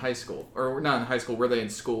were they in high school? Or not in high school, were they in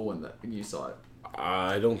school when you saw it?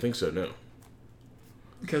 I don't think so, no.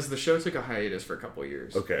 Because the show took a hiatus for a couple of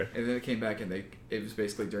years. Okay. And then it came back, and it was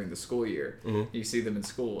basically during the school year. Mm-hmm. You see them in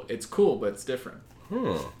school. It's cool, but it's different.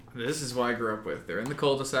 Huh. This is what I grew up with. They're in the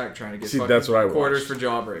cul-de-sac trying to get that's what I quarters watched. for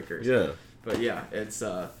jawbreakers. Yeah. But yeah, it's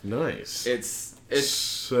nice. It's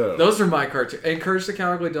so those are my cartoons. And Courage the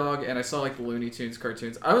Cowardly Dog, and I saw like the Looney Tunes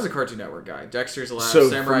cartoons. I was a Cartoon Network guy. Dexter's Lab,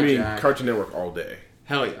 Samurai for me, Jack. Cartoon Network all day.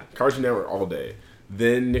 Hell yeah. Cartoon Network all day.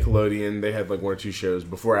 Then Nickelodeon, they had like one or two shows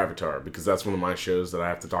before Avatar, because that's one of my shows that I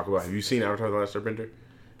have to talk about. Have you seen Avatar: The Last Airbender?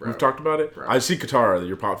 We've talked about it. Bro. I see Katara,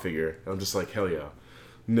 your pop figure. And I'm just like, hell yeah.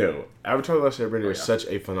 No, Avatar: The Last Airbender is such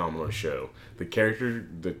a phenomenal show. The character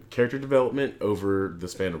development over the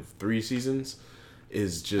span of 3 seasons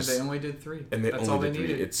is just. And they only did 3. And that's all they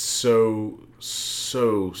needed. It's so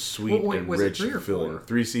sweet and rich and filling.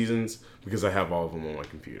 3 seasons, because I have all of them on my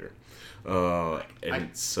computer,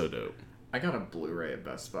 it's so dope. I got a Blu-ray at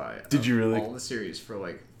Best Buy. Did you really? All the series for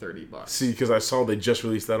like $30. See, because I saw they just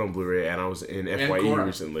released that on Blu-ray, and I was in FYE Korra.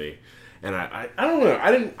 recently, and I don't know.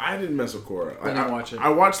 I didn't mess with Korra. I didn't watch it. I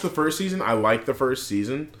watched the first season. I liked the first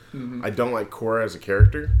season. Mm-hmm. I don't like Korra as a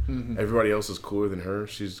character. Mm-hmm. Everybody else is cooler than her.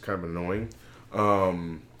 She's kind of annoying.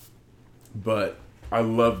 But I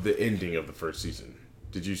love the ending of the first season.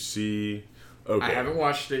 Did you see? Okay. I haven't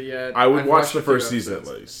watched it yet. I would I've watch watched the a few first season at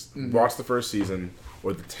episodes. least. Mhm. Watch the first season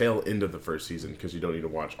or the tail end of the first season because you don't need to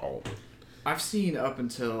watch all of it. I've seen up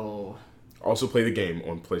until... Also play the game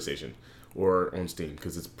on PlayStation or on Steam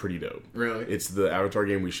because it's pretty dope. Really? It's the Avatar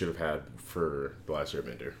game we should have had for The Last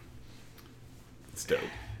Airbender. It's dope.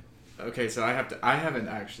 Okay, so I haven't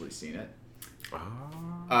actually seen it. No,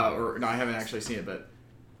 I haven't actually seen it, but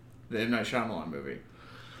the M. Night Shyamalan movie.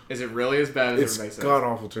 Is it really as bad as everybody It's says? god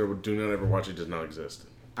awful terrible. Do not ever watch it. Does not exist.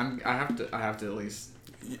 I have to at least...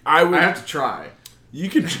 I have to try. You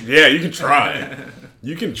can, yeah, you can try.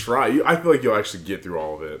 You can try. I feel like you'll actually get through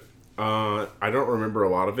all of it. I don't remember a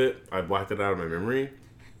lot of it. I blacked it out of my memory.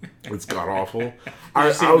 It's god awful. Did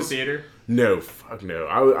you see it in the theater? No, fuck no.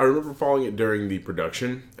 I remember following it during the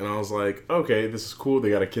production, and I was like, okay, this is cool. They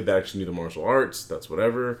got a kid that actually knew the martial arts. That's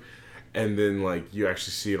whatever. And then, like, you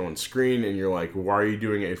actually see it on screen, and you're like, why are you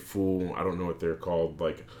doing a full, I don't know what they're called,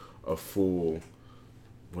 like, a full,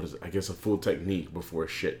 what is it? I guess a full technique before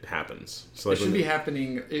shit happens. So like It should be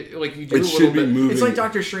happening, like, you do It a should little be bit. moving. It's like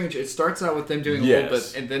Doctor Strange. It starts out with them doing a little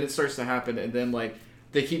Yes. bit, and then it starts to happen, and then, like,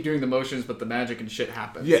 they keep doing the motions, but the magic and shit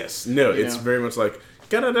happens. Yes, no, You it's know? very much like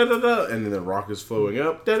da da da da da, and then the rock is flowing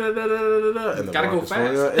up, da da da da da da, and the Gotta rock go is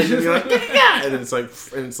flowing fast. up, and then you're like, yeah, and it's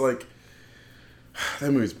like,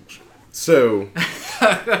 that movie's bullshit. So,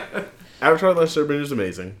 Avatar: The Last Airbender is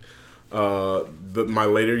amazing. My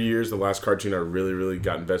later years, the last cartoon I really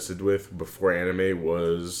got invested with before anime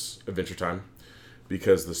was Adventure Time,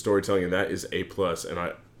 because the storytelling in that is A+,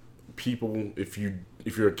 and people, if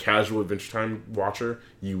you're a casual Adventure Time watcher,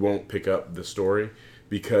 you won't pick up the story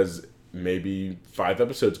because maybe 5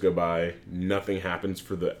 episodes go by, nothing happens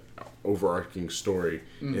for the overarching story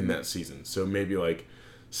in that season. So maybe like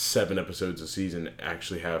 7 episodes a season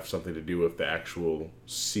actually have something to do with the actual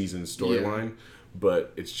season storyline.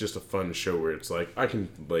 But it's just a fun show where it's like, I can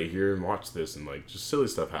lay here and watch this, and like just silly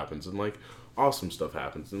stuff happens, and like awesome stuff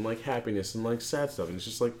happens, and like happiness and like sad stuff, and it's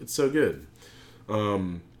just like, it's so good. But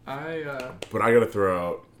I gotta throw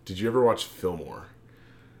out, did you ever watch Fillmore?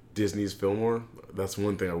 Disney's Fillmore? That's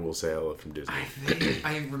one thing I will say I love from Disney. I think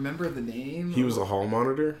I remember the name. He was a hall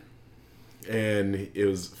monitor, and it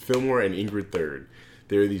was Fillmore and Ingrid Third.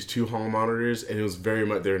 They were these 2 hall monitors, and it was very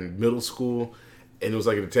much, they're in middle school, and it was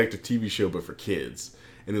like a detective TV show, but for kids.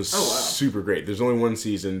 And it was super great. There's only 1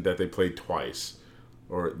 season that they played twice.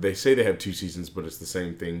 Or they say they have 2 seasons, but it's the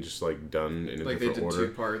same thing, just like done in a like different they did order.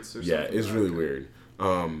 2 parts or something. Yeah, it's really weird.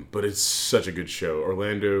 But it's such a good show.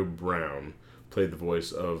 Orlando Brown played the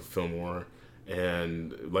voice of Fillmore,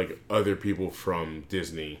 and like other people from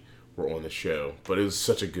Disney were on the show. But it was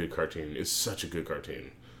such a good cartoon. It's such a good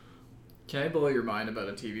cartoon. Can I blow your mind about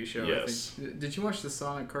a TV show? Yes. I think, did you watch the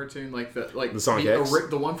Sonic cartoon? The Sonic X?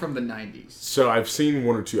 The one from the 90s. So I've seen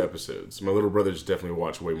 1 or 2 episodes. My little brother's definitely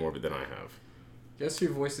watched way more of it than I have. Guess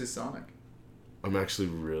who voices Sonic? I'm actually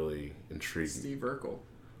really intrigued. Steve Urkel.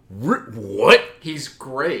 What? He's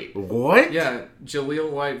great. What? Yeah,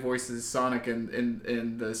 Jaleel White voices Sonic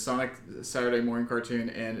in the Sonic Saturday morning cartoon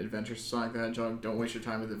and Adventures of Sonic the Hedgehog. Don't waste your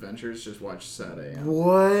time with Adventures, just watch Saturday.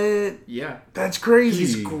 What? Yeah. That's crazy.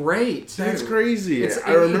 He's great, too. That's crazy. It's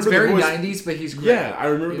the very voice. 90s, but he's great. Yeah, I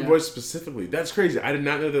remember the voice specifically. That's crazy. I did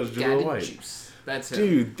not know that was Jaleel White. Juice. That's him.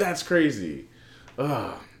 Dude, that's crazy.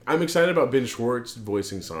 I'm excited about Ben Schwartz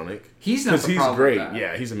voicing Sonic. He's not the he's problem great. with that.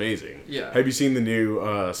 Yeah, he's amazing. Yeah. Have you seen the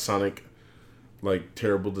new Sonic, like,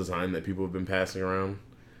 terrible design that people have been passing around?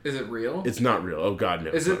 Is it real? It's not real. Oh, God, no,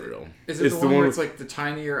 it's not real. Is it the one where it's like the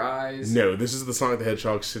tinier eyes? No, this is the Sonic the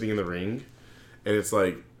Hedgehog sitting in the ring, and it's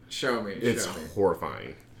like... Show me. It's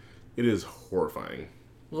horrifying. It is horrifying.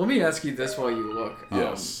 Let me ask you this while you look.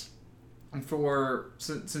 Yes.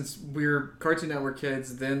 Since we're Cartoon Network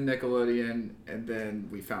kids, then Nickelodeon, and then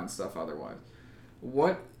we found stuff otherwise.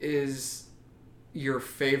 What is your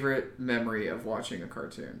favorite memory of watching a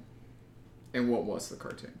cartoon? And what was the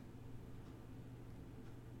cartoon?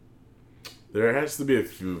 There has to be a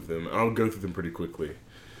few of them. I'll go through them pretty quickly.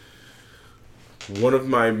 One of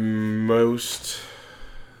my most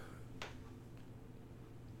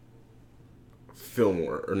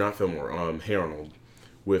Hey Arnold,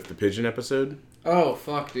 with the pigeon episode. Oh,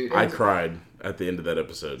 fuck, dude. I cried at the end of that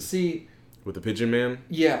episode. See... With the pigeon man?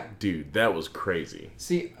 Yeah. Dude, that was crazy.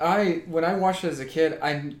 See, when I watched it as a kid,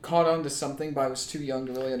 I caught on to something, but I was too young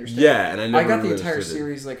to really understand. Yeah, and I never got the really entire understood it.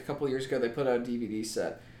 series like a couple of years ago. They put out a DVD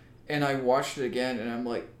set, and I watched it again, and I'm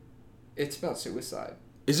like, it's about suicide.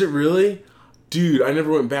 Is it really? Dude, I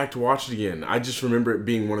never went back to watch it again. I just remember it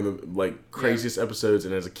being one of the like craziest episodes,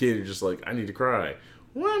 and as a kid, you're just like, I need to cry.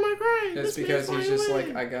 Why am I crying? It's because he's just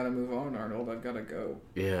like, I gotta move on, Arnold. I've gotta go.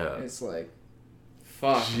 Yeah. It's like,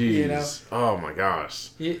 fuck. Jeez. You know? Oh my gosh.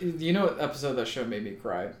 You know what episode of that show made me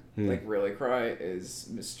cry? Like, really cry? Is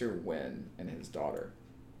Mr. Wynn and his daughter.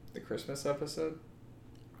 The Christmas episode.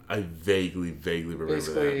 I vaguely remember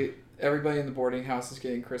Basically, that. everybody in the boarding house is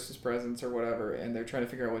getting Christmas presents or whatever, and they're trying to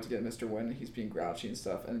figure out what to get Mr. Wynn. He's being grouchy and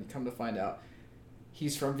stuff, and you come to find out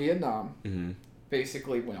he's from Vietnam. Mm-hmm.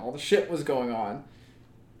 Basically, when all the shit was going on,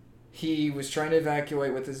 he was trying to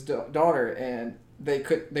evacuate with his daughter, and they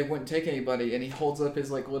wouldn't take anybody, and he holds up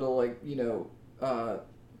his like little like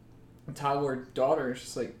toddler daughter, and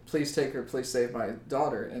she's like, "Please take her, please save my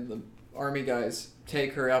daughter," and the army guys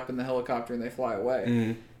take her up in the helicopter and they fly away.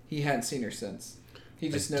 Mm-hmm. He hadn't seen her since. He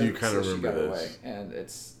just knows do kind of that she got remember away, this. and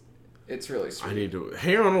it's really sweet. I need to.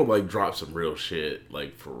 Hey Arnold like drop some real shit,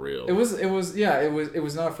 like for real. It was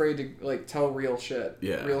not afraid to like tell real shit,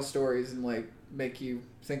 real stories, and like make you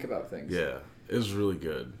think about things. Yeah, it was really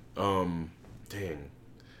good. Dang. You're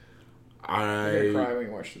gonna cry when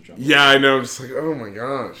you watch the jump. Yeah, I know. I'm just like, oh my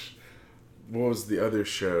gosh. What was the other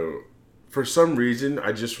show? For some reason,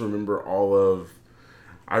 I just remember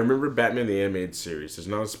I remember Batman the Animated Series. There's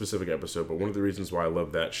not a specific episode, but one of the reasons why I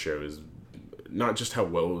love that show is not just how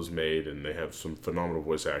well it was made, and they have some phenomenal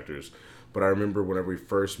voice actors, but I remember whenever we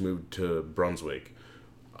first moved to Brunswick,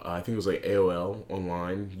 I think it was like AOL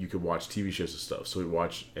online, you could watch TV shows and stuff. So we'd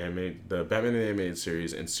watch the Batman the Animated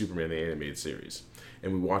Series and Superman the Animated Series.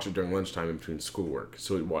 And we watch it during lunchtime in between schoolwork.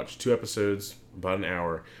 So we'd watch 2 episodes, about an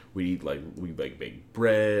hour. We'd make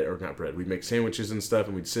bread, or not bread, we'd make sandwiches and stuff,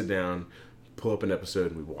 and we'd sit down, pull up an episode,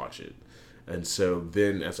 and we'd watch it. And so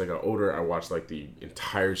then as I got older, I watched like the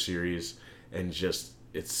entire series, and just,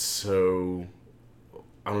 it's so,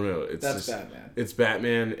 I don't know. That's Batman. It's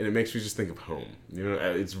Batman, and it makes me just think of home. You know,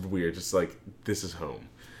 it's weird. Just like, this is home.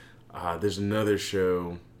 There's another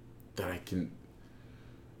show that I can...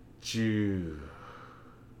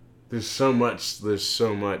 There's so much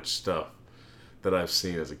stuff that I've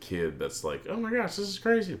seen as a kid that's like, oh my gosh, this is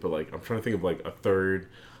crazy. But like, I'm trying to think of like a third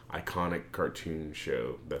iconic cartoon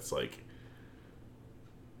show that's like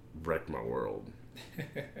wrecked my world.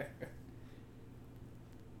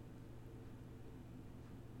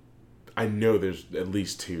 I know there's at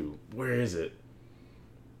least 2. Where is it?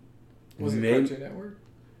 Was it Cartoon Network?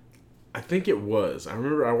 I think it was. I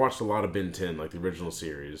remember I watched a lot of Ben 10, like the original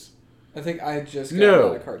series. I think I just got a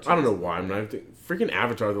lot of cartoons. I don't know why. I'm not freaking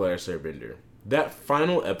Avatar: The Last Airbender. That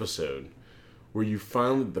final episode where you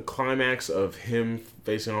find the climax of him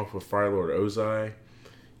facing off with Fire Lord Ozai.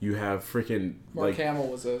 You have freaking Mark Hamill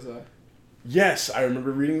was Ozai. Yes, I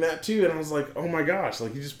remember reading that too, and I was like, oh my gosh,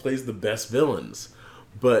 like he just plays the best villains.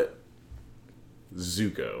 But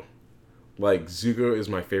Zuko is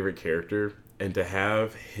my favorite character, and to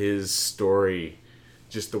have his story,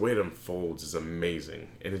 just the way it unfolds is amazing,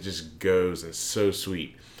 and it just goes and it's so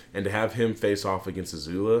sweet. And to have him face off against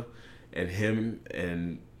Azula, and him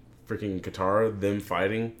and freaking Katara, them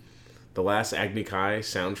fighting, the last Agni Kai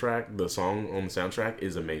soundtrack, the song on the soundtrack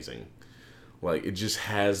is amazing. Like, it just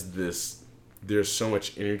has this, there's so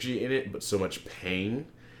much energy in it, but so much pain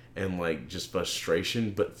and like just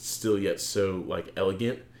frustration, but still yet so like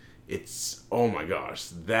elegant. It's, oh my gosh,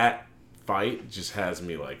 that fight just has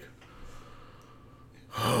me like,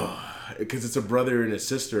 because it's a brother and a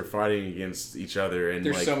sister fighting against each other, and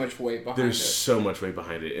there's like, so much weight behind it. There's so much weight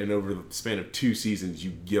behind it, and over the span of 2 seasons,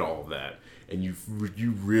 you get all of that, and you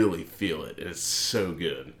really feel it, and it's so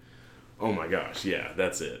good. Oh my gosh, yeah,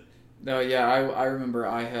 that's it. No, yeah, I remember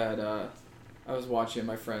I had I was watching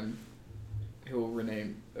my friend who will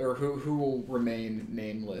remain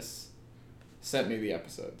nameless sent me the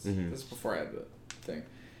episodes. Mm-hmm. This is before I had the thing,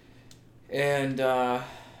 and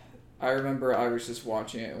I remember I was just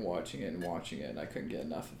watching it, and I couldn't get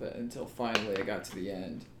enough of it until finally I got to the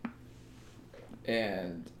end.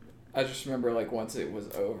 And I just remember, like, once it was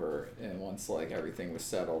over and once, like, everything was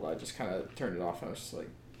settled, I just kind of turned it off, and I was just like...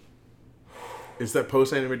 It's that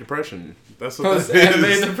post-anime depression. That's what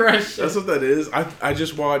post-anime depression. That's what that is. I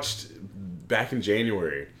just watched, back in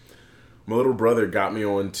January, my little brother got me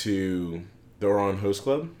on to the Ouran Host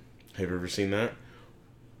Club. Have you ever seen that?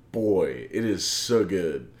 Boy, it is so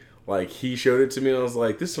good. Like, he showed it to me, and I was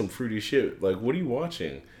like, this is some fruity shit. Like, what are you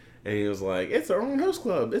watching? And he was like, it's our own host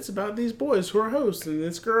club. It's about these boys who are hosts, and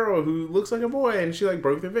this girl who looks like a boy, and she, like,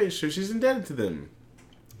 broke their face, so she's indebted to them.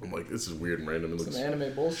 I'm like, this is weird and random. Some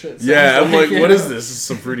anime bullshit. Yeah, I'm like, what is this? This is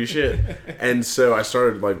some fruity shit. And so I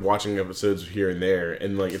started, like, watching episodes here and there,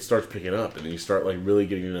 and, like, it starts picking up, and then you start, like, really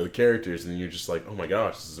getting to know the characters, and you're just like, oh my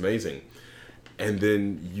gosh, this is amazing. And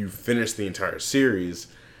then you finish the entire series,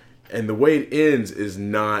 and the way it ends is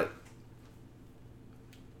not...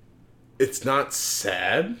 It's not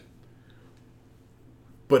sad,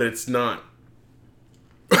 but it's not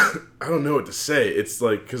I don't know what to say. It's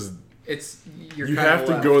like, because you have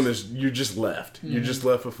to go in this. You're just left. Mm-hmm. You're just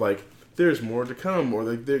left with like, there's more to come, or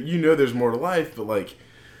like there's more to life. But like,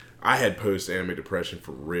 I had post anime depression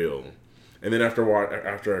for real. And then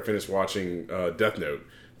after I finished watching Death Note,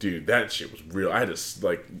 dude, that shit was real. I had to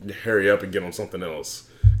like hurry up and get on something else,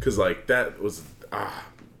 because like that was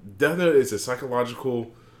Death Note is a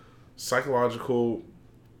psychological.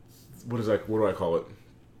 What do I call it?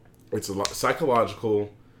 It's a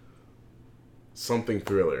psychological something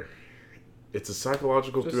thriller. It's a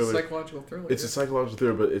psychological thriller. A psychological thriller. It's a psychological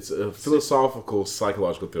thriller, but it's a philosophical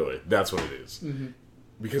psychological thriller. That's what it is. Mm-hmm.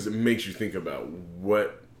 Because it makes you think about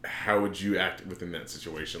how would you act within that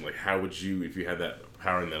situation? Like, how would you, if you had that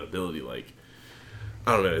power and that ability? Like,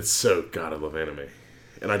 I don't know. It's so, God, I love anime.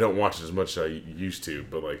 And I don't watch it as much as I used to,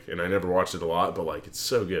 but like, and I never watched it a lot, but like, it's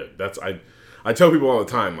so good. I tell people all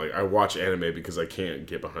the time, like, I watch anime because I can't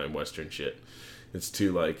get behind Western shit. It's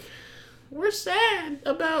too like, we're sad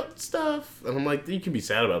about stuff. And I'm like, you can be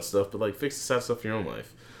sad about stuff, but like, fix the sad stuff in your own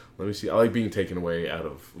life. Let me see. I like being taken away out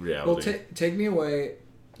of reality. Well, take me away.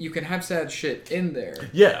 You can have sad shit in there.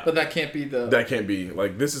 Yeah. But that can't be That can't be,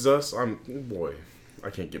 like, This Is Us. Boy,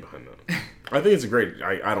 I can't get behind that. I think it's a great,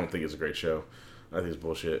 I don't think it's a great show. I think it's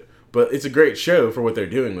bullshit. But it's a great show for what they're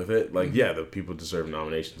doing with it. Like, yeah, the people deserve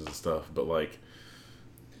nominations and stuff, but like,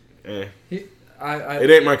 it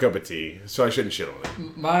ain't my cup of tea, so I shouldn't shit on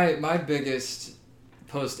it. My biggest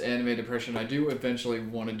post-anime depression, I do eventually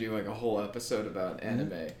want to do like a whole episode about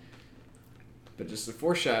anime. But just a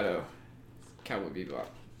foreshadow, Cowboy Bebop.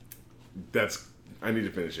 I need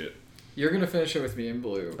to finish it. You're going to finish it with me and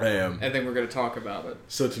Blue. I am. And then we're going to talk about it.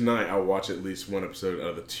 So tonight I'll watch at least one episode out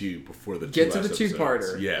of the two before the Get to the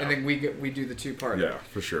two-parter. Yeah. And then we do the two-parter. Yeah,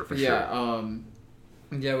 for sure.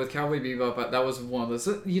 Yeah, with Cowboy Bebop, that was one of those.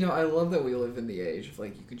 You know, I love that we live in the age of,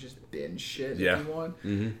 like, you can just binge shit if you want.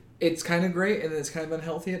 Mm-hmm. It's kind of great, and it's kind of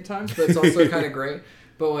unhealthy at times, but it's also kind of great.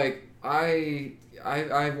 But, like, I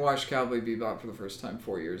watched Cowboy Bebop for the first time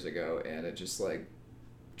 4 years ago, and it just, like,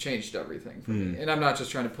 changed everything for me. And I'm not just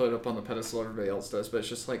trying to put it up on the pedestal everybody else does, but it's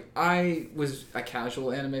just like, I was a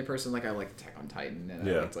casual anime person. Like, I like Attack on Titan, and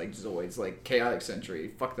I liked like Zoids, like Chaotic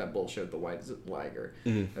Century. Fuck that bullshit with the white liger.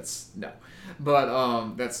 That's no,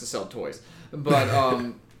 but that's to sell toys. But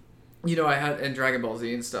you know, I had and Dragon Ball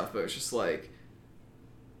Z and stuff, but it's just like,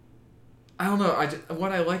 I don't know.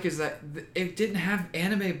 What I like is that it didn't have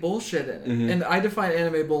anime bullshit in it, and I define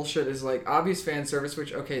anime bullshit as like obvious fan service,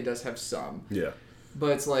 which it does have some. Yeah.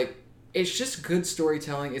 But it's like, it's just good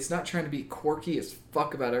storytelling. It's not trying to be quirky as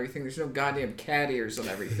fuck about everything. There's no goddamn cat ears on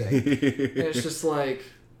everything. And it's just like,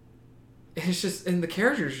 and the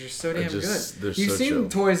characters are just so damn good. You've seen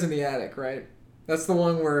Toys in the Attic, right? That's the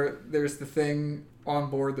one where there's the thing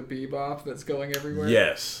on board the Bebop that's going everywhere.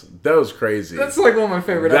 Yes, that was crazy. That's like one of my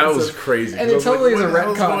favorite episodes. That was crazy. And it totally is a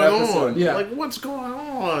retcon episode. Yeah. Like, what's going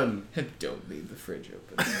on? And don't leave the fridge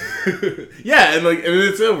open. Yeah, and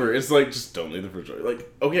it's over. It's like, just don't leave the fridge open.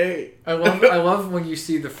 Like, okay. I love when you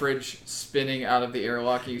see the fridge spinning out of the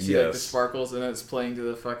airlock and you see like the sparkles and then it's playing to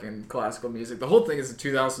the fucking classical music. The whole thing is a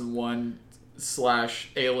 2001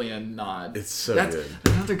 /Alien nod. It's so That's good.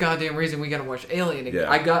 Another goddamn reason we gotta watch Alien again.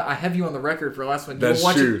 Yeah. I have you on the record for the last one. That's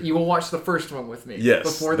true. You will watch the first one with me. Yes.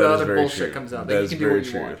 Before the other bullshit comes out. That you can do what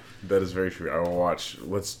you want. That is very true. I will watch.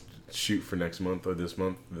 Let's shoot for next month or this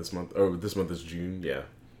month. This month. Oh, this month is June. Yeah.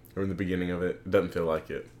 Or in the beginning of it. It doesn't feel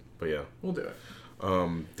like it. But yeah. We'll do it.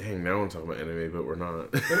 Dang, now I want to talk about anime, but we're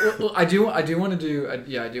not. well, I do want to do. I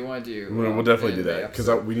do want to do. We'll definitely do that because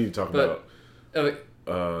we need to talk about.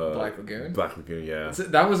 Black Lagoon. Black Lagoon, yeah. So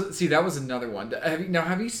that was another one.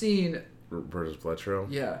 Have you seen Roberta's Blood Trail?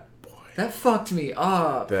 Yeah. Boy, that fucked me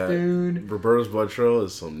up, dude. Roberta's Blood Trail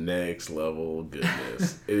is some next level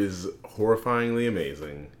goodness. It is horrifyingly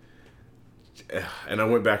amazing. And I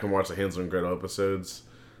went back and watched the Hansel and Gretel episodes.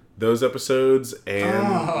 Those episodes and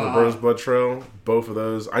Roberta's Blood Trail, both of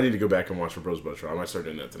those. I need to go back and watch Roberta's Blood Trail. I might start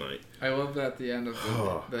doing that tonight. I love that at the end of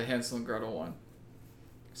the Hansel and Gretel one.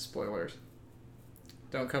 Spoilers.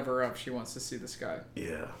 Don't cover her up. She wants to see the sky.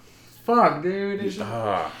 Yeah. Fuck, dude.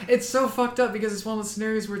 It's so fucked up because it's one of those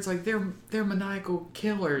scenarios where it's like they're maniacal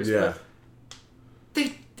killers. Yeah.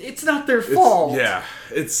 But it's not their fault.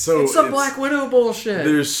 It's some Black Widow bullshit.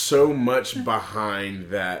 There's so much behind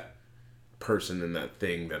that person and that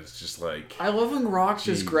thing that it's just like. I love when Rock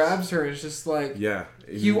just grabs her. It's just like,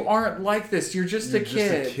 you aren't like this. You're just a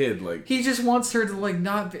kid. Just a kid. Like, he just wants her to like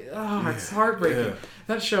not be. It's heartbreaking.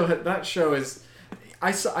 Yeah. That show is.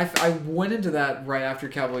 I went into that right after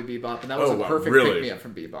Cowboy Bebop, and that was a perfect pick-me-up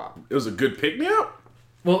from Bebop. It was a good pick-me-up?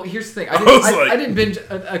 Well, here's the thing. I didn't binge...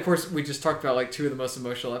 Of course, we just talked about, like, two of the most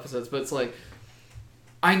emotional episodes, but it's like...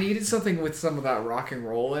 I needed something with some of that rock and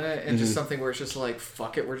roll in it, and just something where it's just like,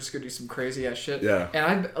 fuck it, we're just gonna do some crazy ass shit. Yeah.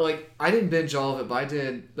 And I didn't binge all of it, but I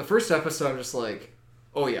did the first episode. I'm just like,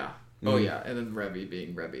 oh yeah, and then Revy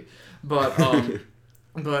being Revy, but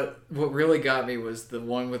but what really got me was the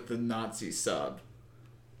one with the Nazi sub,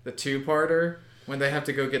 the 2-parter when they have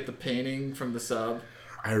to go get the painting from the sub.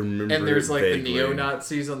 I remember. And there's like vaguely. the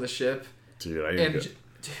neo-Nazis on the ship. Dude, I And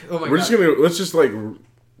oh my We're god. just gonna let's just like.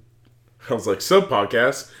 I was like, sub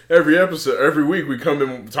podcast. Every week we come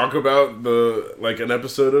and talk about an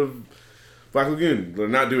episode of Black Lagoon. We're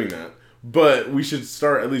not doing that, but we should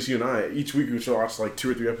start, at least you and I. Each week we should watch like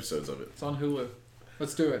 2 or 3 episodes of it. It's on Hulu.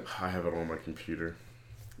 Let's do it. I have it on my computer.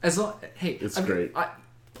 It's great.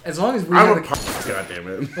 As long as we I'm have a God damn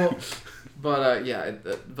it. well, but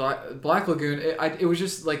Black Lagoon. It was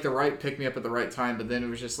just like the right pick me up at the right time. But then it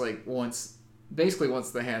was just like once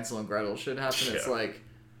the Hansel and Gretel shit happened, it's like,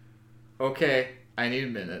 okay, I need a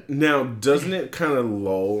minute. Now, doesn't it kind of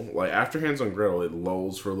lull, like after Hansel and Gretel, it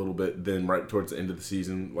lulls for a little bit, then right towards the end of the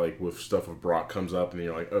season, like with stuff with Brock comes up and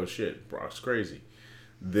you're like, oh shit, Brock's crazy.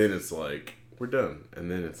 Then it's like, we're done.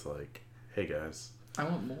 And then it's like, hey guys, I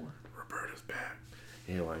want more. Roberta's back.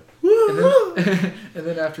 And you're like, and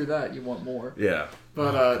then after that, you want more. yeah.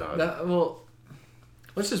 But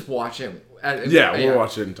let's just watch it. We'll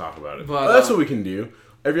watch it and talk about it. But, that's what we can do.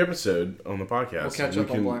 Every episode on the podcast. We'll catch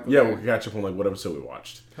up on Black Yeah, Lagoon. we'll catch up on like what episode we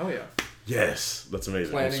watched. Hell yeah. Yes, that's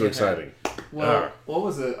amazing. Planning It's so exciting. Well, what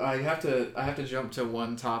was it? I have to jump to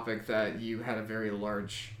one topic that you had a very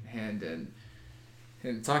large hand in.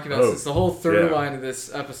 And talking about since the whole third line of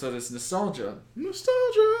this episode is nostalgia.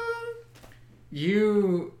 Nostalgia.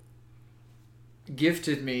 You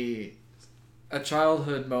gifted me a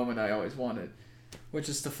childhood moment I always wanted, which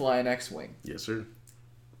is to fly an X-wing. Yes, sir.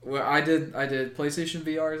 Well, I did PlayStation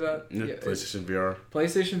VR. Is that PlayStation VR?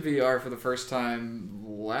 PlayStation VR for the first time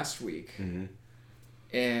last week, Mm-hmm.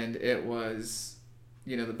 and it was,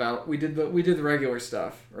 the battle. We did the regular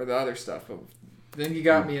stuff or the other stuff, but then you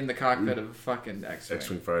got me in the cockpit of a fucking X-wing.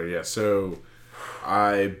 X-wing fighter. Yeah. So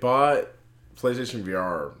I bought PlayStation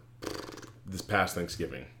VR this past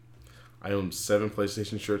Thanksgiving. I own 7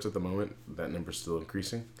 PlayStation shirts at the moment. That number's still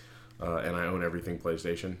increasing, and I own everything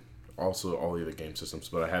PlayStation. Also, all the other game systems,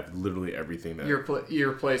 but I have literally everything that your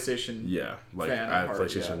PlayStation. Yeah, like fan I have part,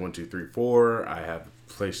 PlayStation 1, 2, 3, 4. I have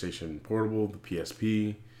PlayStation Portable, the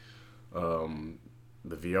PSP,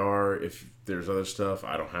 the VR. If there's other stuff,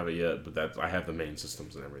 I don't have it yet, but I have the main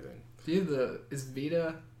systems and everything. Do you have is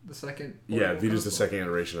Vita the second? Yeah, Vita's the second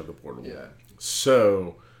iteration of the Portable. Yeah.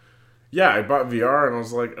 So, yeah, I bought VR and I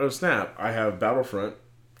was like, oh snap! I have Battlefront,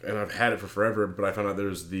 and I've had it for forever. But I found out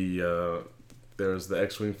there's the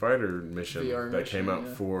X-wing fighter mission that came out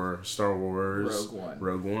for Star Wars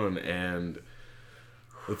Rogue One, and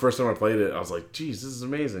the first time I played it, I was like, geez, this is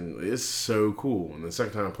amazing. It's so cool. And the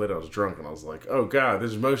second time I played it, I was drunk, and I was like, oh god,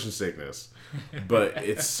 there's motion sickness. But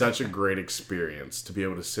it's such a great experience to be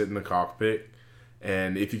able to sit in the cockpit,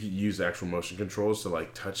 and if you could use actual motion controls to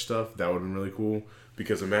like touch stuff, that would have been really cool.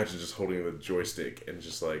 Because imagine just holding the joystick and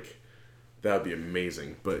just like, that would be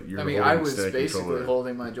amazing. But I was basically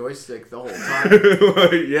holding my joystick the whole time.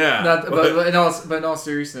 Yeah. But in all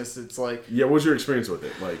seriousness, it's like... Yeah, what was your experience with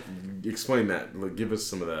it? Like, explain that. Like, give us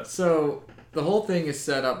some of that. So, the whole thing is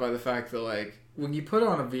set up by the fact that, like, when you put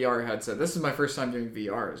on a VR headset... This is my first time doing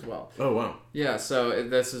VR as well. Oh, wow. Yeah, so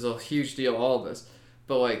this is a huge deal, all of this.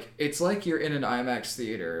 But, like, it's like you're in an IMAX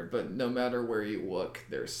theater, but no matter where you look,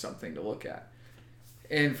 there's something to look at.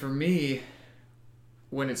 And for me...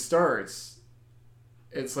 when it starts,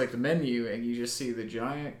 it's like the menu, and you just see the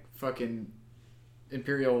giant fucking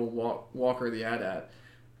Imperial Walker the AT-AT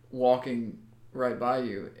walking right by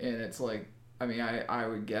you, and it's like, I mean, I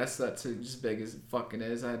would guess that's as big as it fucking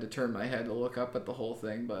is. I had to turn my head to look up at the whole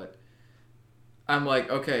thing, but I'm like,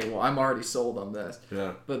 okay, well, I'm already sold on this.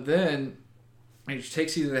 Yeah. But then it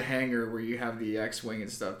takes you to the hangar where you have the X-wing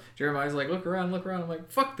and stuff. Jeremiah's like, look around. I'm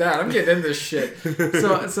like, fuck that, I'm getting in this shit.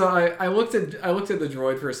 So I looked at the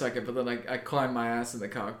droid for a second, but then I climbed my ass in the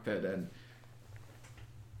cockpit, and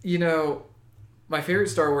my favorite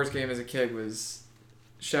Star Wars game as a kid was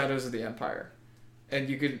Shadows of the Empire, and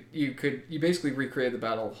you basically recreate the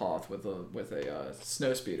Battle of Hoth with a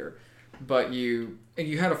snowspeeder. But you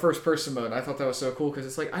had a first person mode. I thought that was so cool because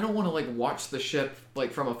it's like, I don't want to like watch the ship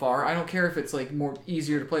like from afar. I don't care if it's like more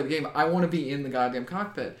easier to play the game. I want to be in the goddamn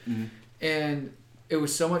cockpit. Mm-hmm. And it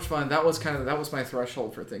was so much fun. That was my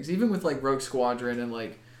threshold for things. Even with like Rogue Squadron and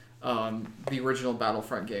like the original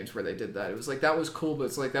Battlefront games where they did that. It was like, that was cool, but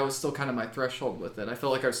it's like that was still kind of my threshold with it. I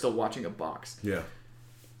felt like I was still watching a box. Yeah.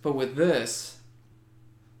 But with this,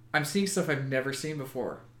 I'm seeing stuff I've never seen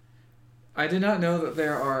before. I did not know that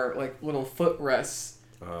there are like little footrests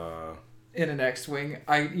Uh, in an X-wing.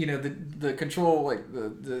 The control, like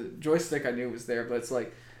the joystick, I knew was there, but it's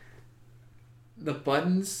like the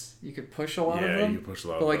buttons, you could push a lot of them. Yeah, you can push a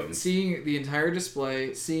lot but of like buttons. seeing the entire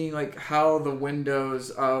display, seeing like how the windows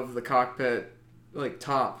of the cockpit like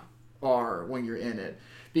top are when you're in it,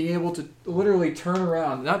 being able to literally turn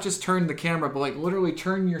around, not just turn the camera, but like literally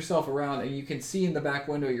turn yourself around, and you can see in the back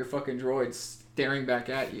window your fucking droid staring back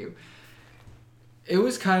at you. It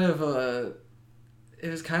was kind of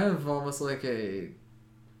almost like it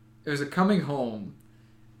was a coming home,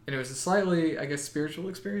 and it was a slightly, I guess, spiritual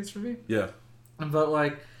experience for me. Yeah. But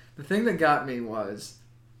like the thing that got me was,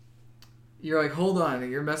 you're like, hold on,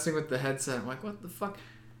 and you're messing with the headset. I'm like, what the fuck?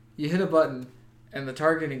 You hit a button, and the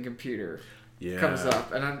targeting computer comes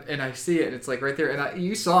up, and I see it, and it's like right there. And I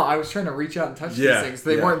was trying to reach out and touch these things.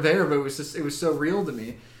 They weren't there, but it was so real to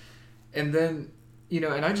me. And then,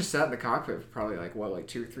 and I just sat in the cockpit for probably like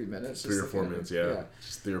 2 or 3 minutes. 3 or 4 minutes, yeah.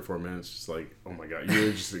 Just 3 or 4 minutes, just like, oh my god,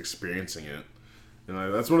 you're just experiencing it.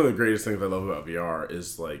 And that's one of the greatest things I love about VR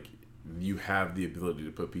is like you have the ability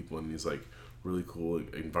to put people in these like really cool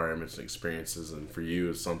environments and experiences, and for you,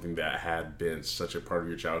 it's something that had been such a part of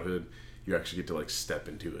your childhood. You actually get to like step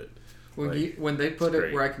into it. When they put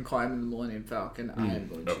it where I can climb in the Millennium Falcon, I am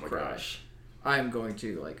going to cry. Gosh. I am going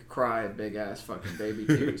to like cry big ass fucking baby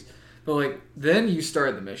tears. But like then you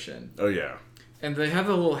start the mission. Oh yeah. And they have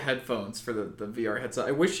the little headphones for the VR headset.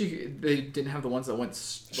 I wish they didn't have the ones that went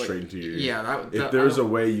straight into your ear. Yeah, if there's a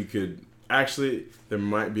way you could actually, there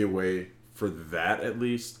might be a way for that at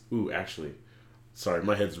least. Ooh, actually, sorry,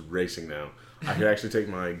 my head's racing now. I could actually take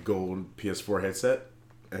my gold PS4 headset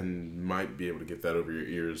and might be able to get that over your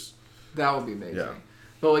ears. That would be amazing. Yeah.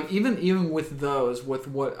 But like even with those, with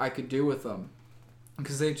what I could do with them,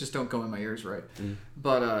 because they just don't go in my ears right.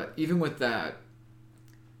 But even with that,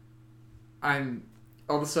 I'm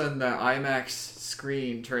all of a sudden the IMAX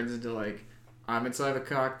screen turns into like I'm inside the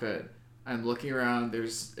cockpit. I'm looking around.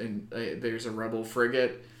 There's a Rebel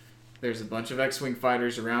frigate. There's a bunch of X-wing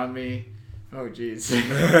fighters around me. Oh jeez.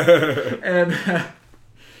 And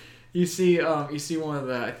you see one of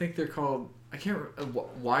the, I think they're called, I can't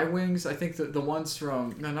Y-wings. I think the ones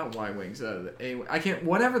from not Y-wings. The A, I can't,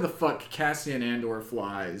 whatever the fuck Cassian Andor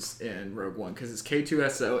flies in Rogue One, because it's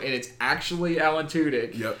K2SO and it's actually Alan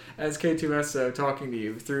Tudyk as K2SO talking to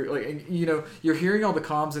you through like, and, you're hearing all the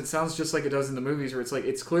comms. It sounds just like it does in the movies, where it's like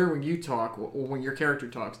it's clear when you talk or when your character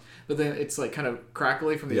talks, but then it's like kind of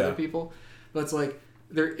crackly from the other people. But it's like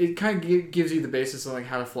it kind of gives you the basis on like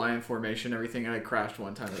how to fly in formation and everything. And I crashed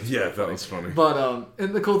one time. That was funny. But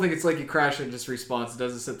and the cool thing, it's like you crash and just respawns. It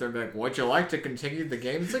doesn't sit there and be like, "Would you like to continue the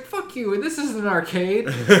game?" It's like, fuck you. And this isn't an arcade.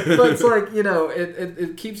 But it's like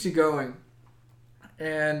it keeps you going.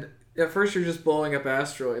 And at first you're just blowing up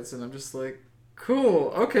asteroids, and I'm just like,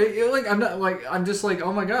 cool, okay. I'm just like,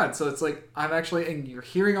 oh my god. So it's like I'm actually, and you're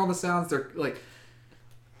hearing all the sounds. They're like,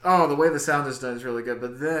 oh, the way the sound is done is really good.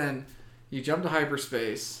 But then you jump to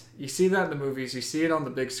hyperspace. You see that in the movies. You see it on the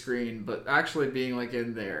big screen. But actually being like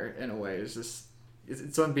in there in a way is just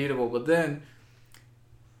it's unbeatable. But then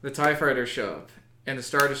the TIE fighters show up and the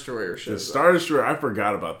Star Destroyer shows up. The Star Destroyer, I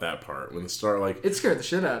forgot about that part. When the Star it scared the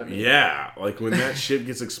shit out of me. Yeah, like when that ship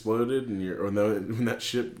gets exploded and when that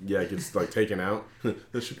ship gets like taken out,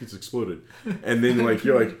 that ship gets exploded, and then like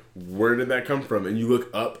you're like, where did that come from? And you look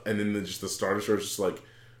up, and then the Star Destroyer's just like,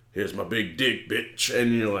 here's my big dick, bitch.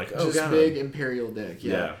 And you're like, oh, just god. Big Imperial dick,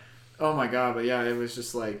 yeah. Oh my god, but yeah, it was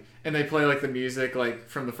just like, and they play like the music like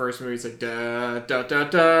from the first movie. It's like da da da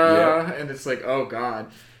da, and it's like, oh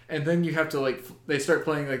god. And then you have to like, they start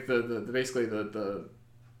playing like the basically the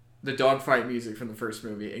dogfight music from the first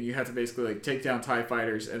movie, and you have to basically like take down TIE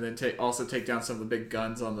fighters, and then also take down some of the big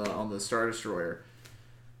guns on the Star Destroyer.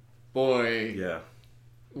 Boy, yeah.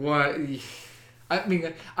 What? I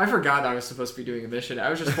mean, I forgot I was supposed to be doing a mission. I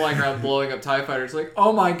was just flying around blowing up TIE fighters. Like,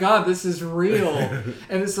 oh my god, this is real. And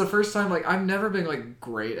it's the first time, like, I've never been, like,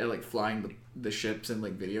 great at, like, flying the ships in,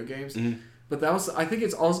 like, video games. Mm-hmm. But that was, I think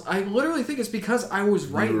it's also, I literally think it's because I was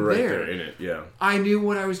right there in it, yeah. I knew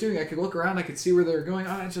what I was doing. I could look around. I could see where they were going.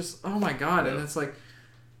 It's just, oh my god. Yeah. And it's like,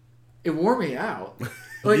 it wore me out.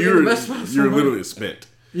 Like, you were literally spent.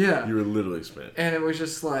 Yeah. You were literally spent. And it was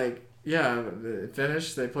just like, yeah, it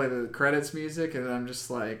finished. They play the credits music, and I'm just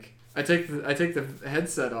like, I take the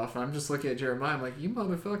headset off, and I'm just looking at Jeremiah. I'm like, you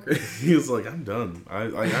motherfucker. He was like, I'm done.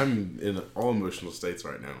 I'm in all emotional states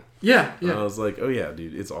right now. Yeah, yeah. And I was like, oh yeah,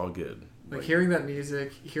 dude, it's all good. Like hearing that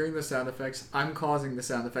music, hearing the sound effects. I'm causing the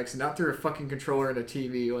sound effects, not through a fucking controller and a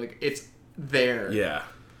TV. Like, it's there. Yeah.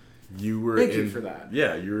 You were Thank you for that.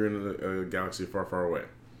 Yeah, you were in a galaxy far, far away.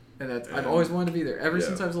 And I've always wanted to be there ever Yeah.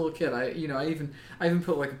 since I was a little kid. I even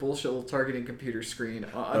put like a bullshit little targeting computer screen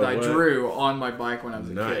that I what? drew on my bike when I was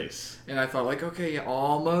a kid. Nice. And I thought like, okay, yeah,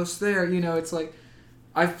 almost there. It's like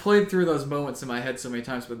I've played through those moments in my head so many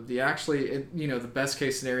times, but the best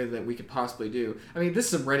case scenario that we could possibly do. I mean, this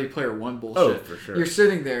is some Ready Player One bullshit. Oh, for sure. You're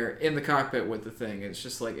sitting there in the cockpit with the thing. It's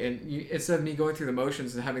just like, instead of me going through the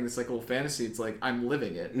motions and having this like little fantasy, it's like I'm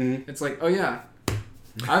living it. Mm-hmm. It's like, oh yeah,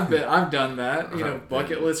 I've done that.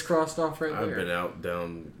 Bucket list crossed off right there. I've been out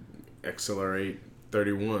down XLR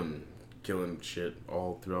 831, killing shit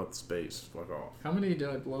all throughout space. Fuck off. How many did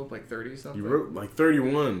I blow up? Like 30 something? You wrote like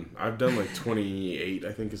 31. I've done like 28,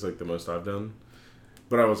 I think is like the most I've done.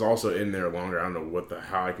 But I was also in there longer. I don't know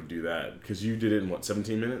how I could do that. Because you did it in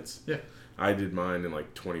 17 minutes? Yeah. I did mine in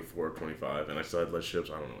like 24, 25, and I still had less ships.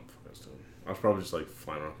 I don't know what the fuck I was doing. I was probably just like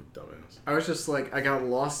flying around like a dumbass. I was just like, I got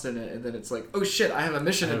lost in it, and then it's like, oh shit, I have a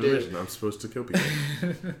mission to do. I'm supposed to kill people.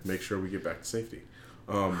 Make sure we get back to safety.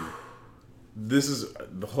 The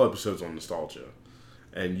whole episode's on nostalgia.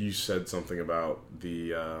 And you said something about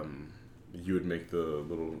the, you would make the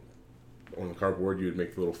little, on the cardboard, you would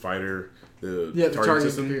make the little fighter, the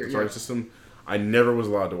target system. I never was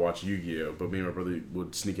allowed to watch Yu-Gi-Oh! But me and my brother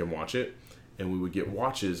would sneak and watch it. And we would get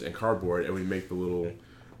watches and cardboard, and we'd make the little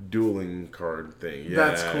dueling card thing. Yeah,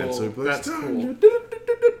 that's cool. So that's cool.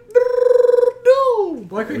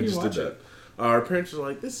 Why couldn't you watch it? Our parents were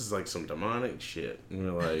like, this is like some demonic shit. And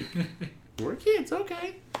we were like, we're kids,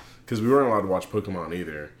 okay. Because we weren't allowed to watch Pokemon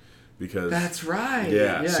either. Because that's right.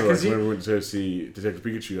 Yeah, so like when we went to see Detective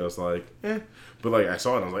Pikachu, I was like, eh. But like I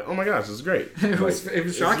saw it and I was like, oh my gosh, this is great. It was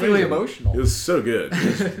shockingly emotional. It was so good.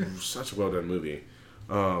 It was such a well done movie.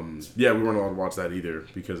 Yeah, we weren't allowed to watch that either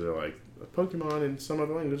because they're like, Pokemon in some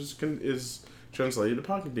other languages is translated to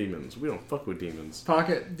pocket demons. We don't fuck with demons.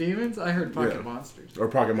 Pocket demons? I heard pocket monsters. Or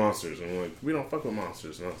pocket monsters. And we're like, we don't fuck with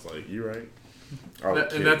monsters. And I was like, you right.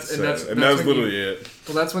 That's literally it.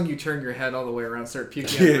 Well, that's when you turn your head all the way around, start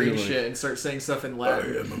puking out green shit, and start saying stuff in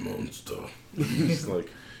Latin. I am a monster. It's like,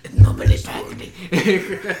 nobody back me.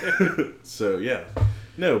 So yeah,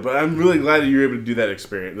 no, but I'm really glad that you were able to do that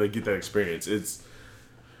experience, like get that experience.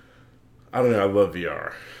 I don't know. I love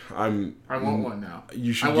VR. I want one now.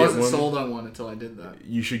 You should. I wasn't sold on one until I did that.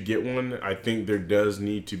 You should get one. I think there does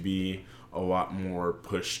need to be a lot more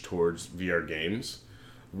push towards VR games.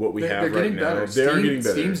 What we have right now, they are getting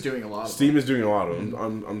better. Steam's doing a lot of them. Steam is doing a lot of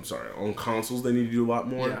them. I'm sorry. On consoles, they need to do a lot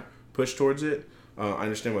more push towards it. I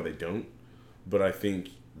understand why they don't, but I think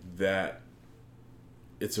that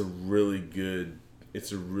it's a really good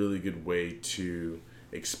way to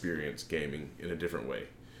experience gaming in a different way,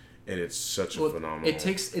 and it's such a phenomenal. It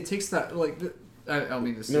takes that like I don't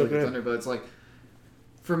mean to steal your thunder, but it's like.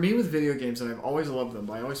 For me with video games, and I've always loved them,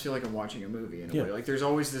 but I always feel like I'm watching a movie in a way. Like there's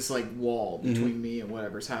always this like wall between me and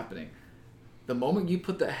whatever's happening. The moment you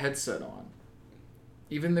put that headset on,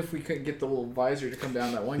 even if we couldn't get the little visor to come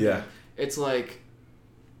down that one game, it's like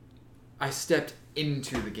I stepped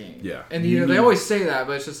into the game. Yeah. And they always say that,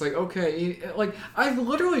 but it's just like, okay, like I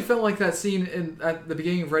literally felt like that scene at the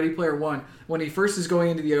beginning of Ready Player One when he first is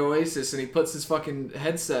going into the Oasis and he puts his fucking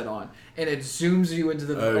headset on and it zooms you into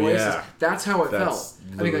the Oasis. Yeah. That's how it felt.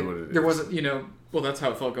 I mean, like, there wasn't, well, that's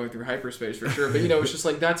how it felt going through hyperspace for sure. But it's just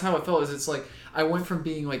like that's how it felt. It's like I went from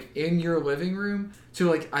being like in your living room to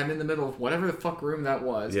like I'm in the middle of whatever the fuck room that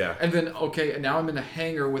was. Yeah. And then now I'm in a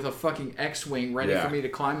hangar with a fucking X-wing ready for me to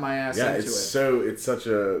climb my ass into it. Yeah, it's such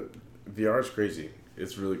a VR is crazy.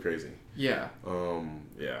 It's really crazy. Yeah.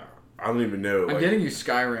 Yeah. I don't even know. I'm getting you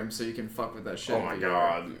Skyrim so you can fuck with that shit. Oh my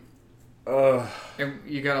god. And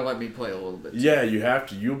you gotta let me play a little bit. Yeah, you have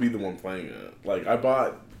to. You'll be the one playing it. Like I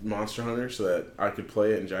bought Monster Hunter so that I could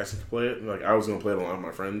play it and Jackson could play it. Like I was gonna play it along with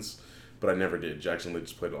my friends, but I never did. Jackson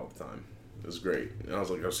just played it all the time. It was great, and I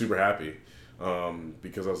was super happy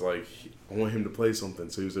because I was like, I want him to play something,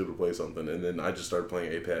 so he was able to play something, and then I just started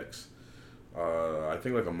playing Apex. I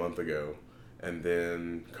think like a month ago, and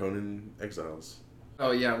then Conan Exiles.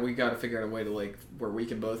 Oh yeah, we got to figure out a way to like where we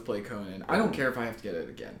can both play Conan. I don't care if I have to get it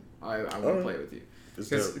again. I want to play it with you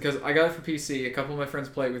because I got it for PC. A couple of my friends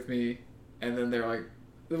play it with me, and then they're like,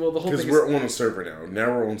 well, the whole thing. Because we're on a server now.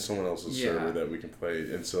 Now we're on someone else's server that we can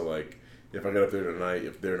play, and so like if I get up there tonight,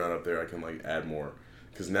 if they're not up there, I can like add more.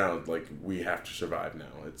 Because now like we have to survive now.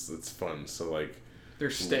 It's fun. So like.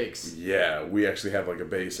 There's stakes. Yeah, we actually have like a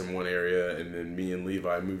base in one area, and then me and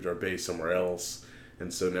Levi moved our base somewhere else,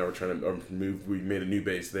 and so now we're trying to move. We made a new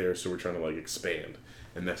base there, so we're trying to like expand,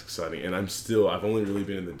 and that's exciting. And I've only really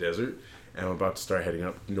been in the desert, and I'm about to start heading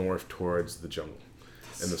up north towards the jungle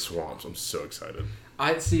and the swamps. I'm so excited.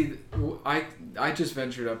 I see. I just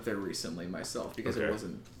ventured up there recently myself because Okay.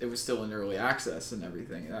 it was still in early access and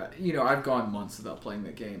everything. I've gone months without playing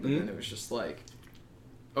the game, but then it was just like,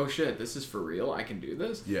 oh shit, this is for real. I can do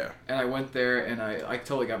this. Yeah. And I went there and I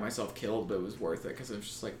totally got myself killed, but it was worth it because it was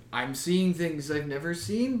just like I'm seeing things I've never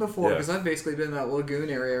seen before Yeah. because I've basically been in that lagoon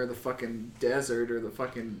area or the fucking desert or the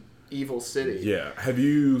fucking evil city. Yeah. Have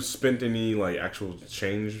you spent any like actual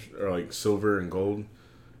change or like silver and gold?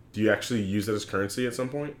 Do you actually use that as currency at some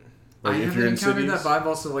point? Like I haven't encountered cities? that, but I've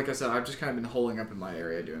also, like I said, I've just kind of been holding up in my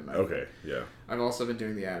area doing my. Okay. Yeah. I've also been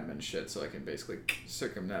doing the admin shit, so I can basically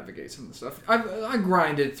circumnavigate some of the stuff. I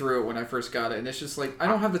grinded through it when I first got it, and it's just like I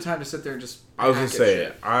don't have the time to sit there and just. I was gonna hack at say,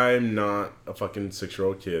 shit. I'm not a fucking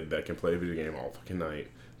 6-year-old kid that can play a video game all fucking night.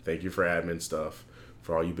 Thank you for admin stuff.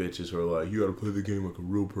 For all you bitches who are like, you gotta play the game like a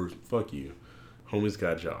real person. Fuck you. Homies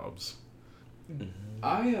got jobs.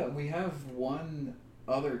 We have one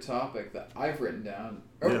other topic that I've written down.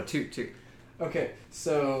 Oh, Yeah. two. Okay,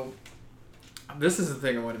 so this is the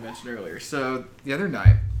thing I wanted to mention earlier. So the other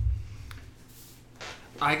night,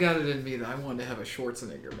 I got it in me that I wanted to have a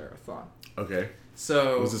Schwarzenegger marathon. Okay.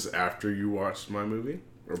 So Was this after you watched my movie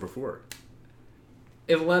or before?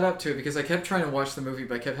 it led up to it because I kept trying to watch the movie,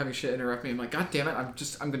 but I kept having shit interrupt me. I'm like, God damn it! I'm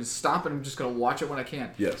going to stop and I'm just going to watch it when I can.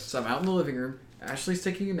 Yes. So I'm out in the living room. Ashley's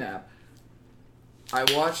taking a nap. I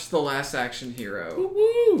watched The Last Action Hero.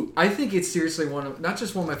 Woo! I think it's seriously not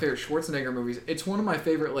just one of my favorite Schwarzenegger movies. It's one of my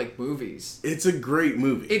favorite like movies. It's a great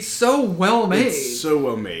movie. It's so well made. It's so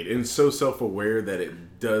well made and so self-aware that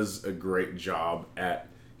it does a great job at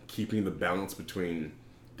keeping the balance between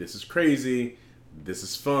this is crazy, this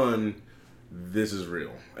is fun, this is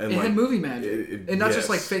real. And it had movie magic, and not just yes.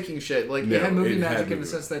 like faking shit. Like No, it had movie it had magic in the movie.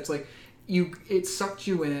 sense that it's like it sucked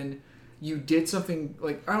you in. You did something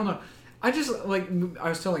like I don't know. I just like I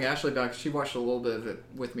was telling Ashley about 'cause she watched a little bit of it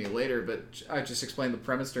with me later, but I just explained the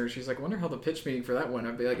premise to her. She's like, I wonder how the pitch meeting for that went.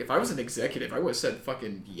 I'd be like, if I was an executive, I would have said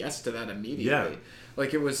fucking yes to that immediately. Yeah.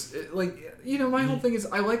 Like it was like my whole thing is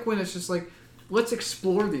I like when it's just like let's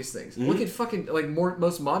explore these things. Mm-hmm. Look at fucking like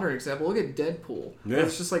most modern example. Look at Deadpool. Yeah.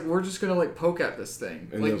 It's just like we're just gonna like poke at this thing,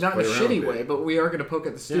 And like let's not in a play around shitty with way, it. but we are gonna poke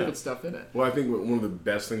at the stupid Yeah. stuff in it. Well, I think one of the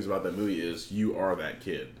best things about that movie is you are that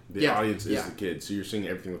kid. The Yeah, audience is yeah. the kid, so you're seeing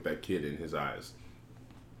everything with that kid in his eyes.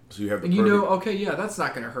 So you have the And you perfect- know, okay, yeah, that's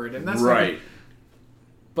not gonna hurt him. That's right. Not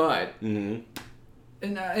but Mm-hmm.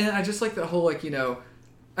 and I just like the whole like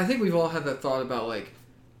I think we've all had that thought about like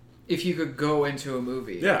if you could go into a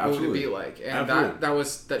movie, Yeah, what would it absolutely. be like? And Absolutely.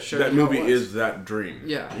 that showed That you how movie it was. is that dream.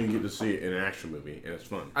 Yeah. You get to see it in an action movie, and it's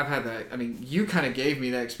fun. I've had that. I mean, you kind of gave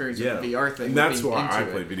me that experience with the VR thing. And that's being why into I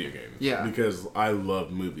it. play video games. Yeah. Because I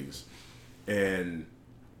love movies. And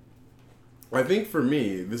I think for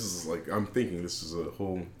me, this is a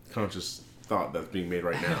whole conscious thought that's being made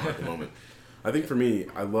right now at the moment. I think for me,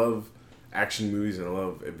 I love action movies and I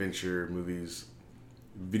love adventure movies.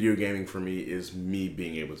 Video gaming for me is me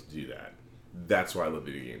being able to do that. That's why I love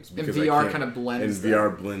video games. And I VR can't- kind of blends And that. VR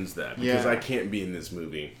blends that. Because Yeah. I can't be in this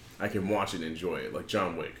movie. I can watch it and enjoy it. Like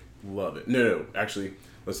John Wick. Love it. No, actually,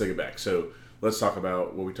 let's take it back. So, let's talk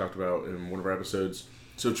about what we talked about in one of our episodes.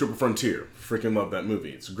 So, Triple Frontier. Freaking love that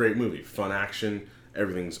movie. It's a great movie. Fun action.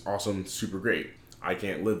 Everything's awesome. Super great. I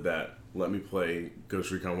can't live that. Let me play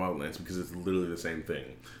Ghost Recon Wildlands because it's literally the same thing.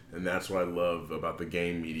 And that's what I love about the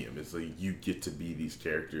game medium. Is like you get to be these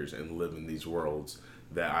characters and live in these worlds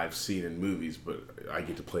that I've seen in movies, but I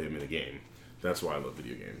get to play them in a game. That's why I love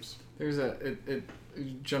video games. There's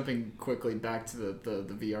jumping quickly back to the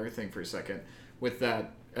VR thing for a second with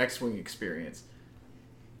that X-Wing experience.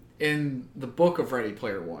 In the book of Ready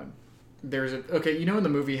Player One, there's in the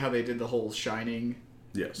movie how they did the whole Shining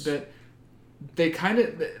Yes. bit. They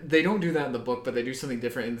don't do that in the book, but they do something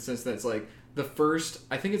different in the sense that it's like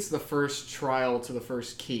I think it's the first trial to the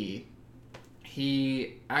first key.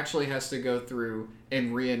 He actually has to go through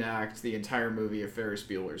and reenact the entire movie of Ferris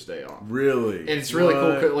Bueller's Day Off. Really? And it's really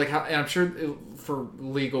What? cool. Like, and I'm sure for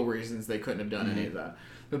legal reasons they couldn't have done any of that.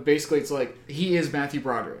 But basically, it's like he is Matthew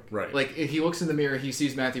Broderick. Right. Like if he looks in the mirror, he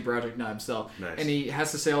sees Matthew Broderick, not himself. Nice. And he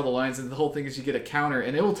has to say all the lines. And the whole thing is you get a counter,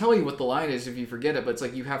 and it will tell you what the line is if you forget it. But it's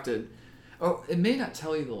like you have to. Oh, it may not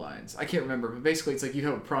tell you the lines. I can't remember. But basically, it's like you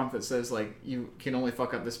have a prompt that says like you can only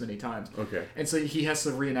fuck up this many times. Okay. And so he has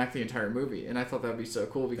to reenact the entire movie, and I thought that'd be so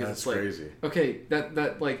cool because That's it's like crazy. okay,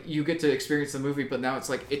 that like you get to experience the movie, but now it's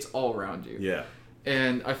like it's all around you. Yeah.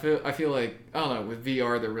 And I feel like I don't know, with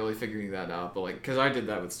VR they're really figuring that out, but like because I did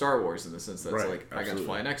that with Star Wars in the sense that it's Right, like I got to absolutely.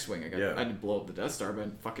 fly an X-wing, Yeah. I didn't blow up the Death Star, but I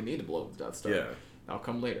didn't fucking need to blow up the Death Star. Yeah. That'll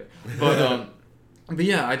come later. But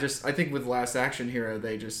yeah, I think with Last Action Hero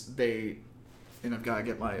they and I've got to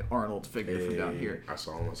get my Arnold figure from down here. I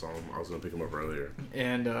saw him. I was gonna pick him up earlier.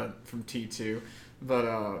 And from T2,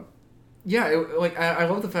 but yeah, I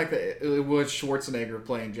love the fact that it was Schwarzenegger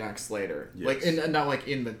playing Jack Slater. Yes. Like, and not like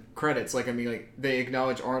in the credits. Like, I mean, like they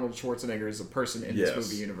acknowledge Arnold Schwarzenegger as a person in this Yes.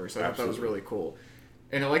 movie universe. I thought that was Absolutely. really cool,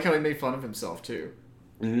 and I like how he made fun of himself too.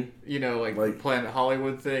 Mm-hmm. You know, like the Planet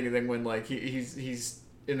Hollywood thing, and then when like he's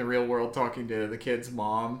in the real world talking to the kid's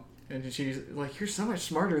mom, and she's like, "You're so much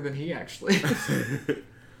smarter than he actually." I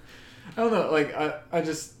don't know, like I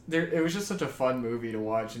just it was just such a fun movie to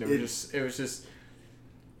watch, and it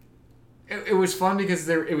was fun because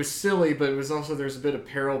it was silly, but it was also there's a bit of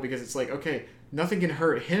peril because it's like, okay, nothing can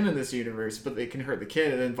hurt him in this universe, but they can hurt the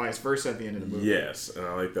kid, and then vice versa at the end of the movie. Yes, and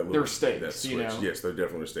I like that. There were stakes, that switch. you know? Yes, there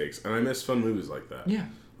definitely were stakes, and I miss fun movies like that. Yeah,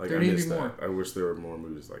 like there I need to miss be that. more. I wish there were more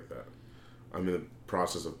movies like that. I'm in the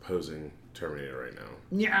process of posing Terminator right now.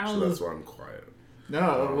 Yeah, So that's why I'm quiet.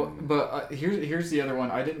 No, but here's the other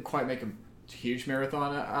one. I didn't quite make a huge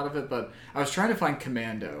marathon out of it, but I was trying to find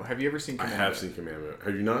Commando. Have you ever seen Commando? I have seen Commando.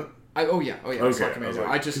 Have you not? Oh yeah. Okay, I saw Commando.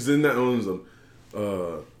 I just because then that owns them.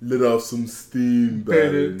 Lit off some steam,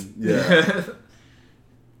 Bennett. Yeah.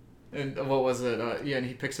 And what was it? Yeah, and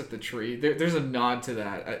he picks up the tree. There's a nod to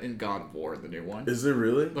that in God of War, the new one. Is there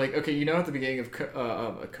really? Like, okay, you know at the beginning of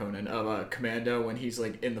Commando, when he's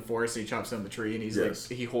like in the forest, and he chops down the tree, and he's like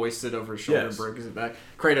he hoists it over his shoulder and breaks it back.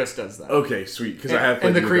 Kratos does that. Okay, sweet. Because I have.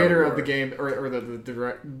 And the creator of the game, or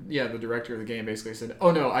the director of the game, basically said,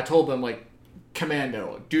 "Oh no, I told them like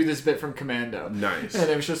Commando, do this bit from Commando." Nice. And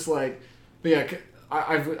it was just like, but yeah.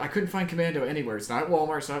 I couldn't find Commando anywhere. It's not at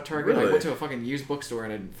Walmart. It's not at Target. Really? I went to a fucking used bookstore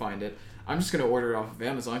and I didn't find it. I'm just gonna order it off of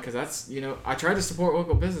Amazon because that's I try to support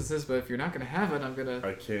local businesses, but if you're not gonna have it, I'm gonna.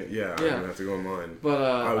 I can't. Yeah, I'm gonna have to go online.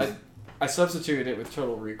 But I substituted it with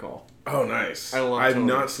Total Recall. Oh, nice. I've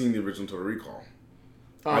not seen the original Total Recall.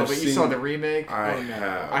 Oh, but you saw the remake? I no.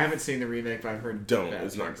 have. I haven't seen the remake, but I've heard. Don't.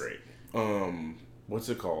 It's not great. What's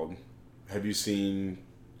it called? Have you seen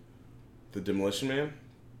The Demolition Man?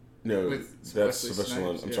 No, that's Sylvester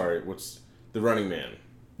Stallone. I'm sorry. What's The Running Man?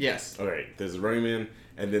 Yes. All right. There's The Running Man,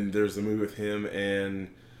 and then there's the movie with him and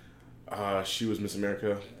she was Miss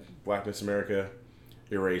America, Black Miss America,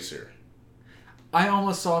 Eraser. I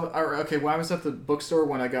almost saw. Okay, when I was at the bookstore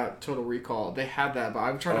when I got Total Recall, they had that, but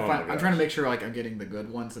I'm trying to find. I'm trying to make sure like I'm getting the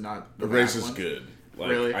good ones and not the Eraser's bad ones. good. Like,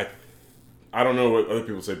 really? I don't know what other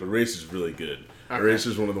people say, but Eraser's really good. Okay.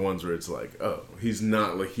 Eraser's one of the ones where it's like, oh, he's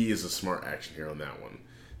not like he is a smart action hero in that one.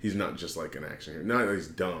 He's not just like an action hero. Not that he's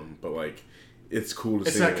dumb, but like it's cool to see.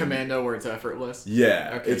 It's that Commando where it's effortless.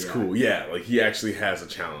 Yeah, okay, it's cool. Yeah, like he actually has a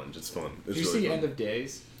challenge. It's fun. It's Did you see End of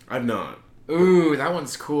Days? I've not. Ooh, that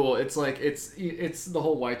one's cool. It's like it's the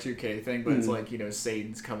whole Y2K thing, but it's like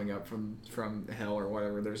Satan's coming up from hell or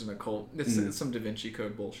whatever. There's an occult. It's some Da Vinci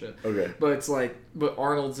Code bullshit. Okay. But it's like, but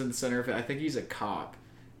Arnold's in the center of it. I think he's a cop,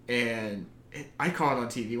 and I caught it on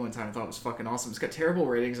TV one time. I thought it was fucking awesome. It's got terrible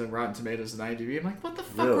ratings on Rotten Tomatoes and IMDb. I'm like, what the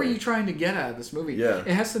fuck were you trying to get out of this movie? Yeah. It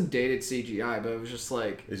has some dated CGI, but it was just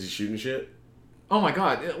like, is he shooting shit? Oh my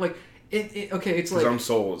god! Okay, it's like I'm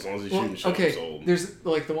sold as long as he's shooting shit. Okay, I'm sold. There's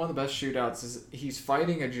like one of the best shootouts is he's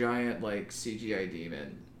fighting a giant like CGI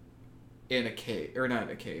demon in a cave, or not in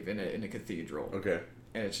a cave, in a cathedral. Okay.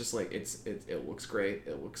 And it's just like it looks great.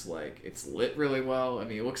 It looks like it's lit really well. I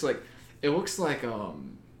mean, it looks like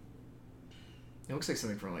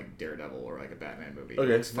something from like Daredevil or like a Batman movie.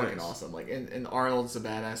 Okay, It's fucking awesome. Like and Arnold's a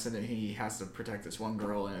badass and he has to protect this one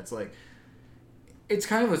girl and it's like it's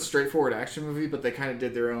kind of a straightforward action movie, but they kind of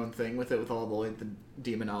did their own thing with it with all the like the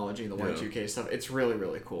demonology and the Y2K stuff. It's really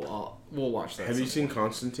really cool. We'll watch that. Have you seen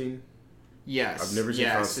Constantine? Yes. I've never seen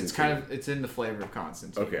Constantine. It's in the flavor of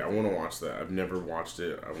Constantine. Okay, I want to watch that. I've never watched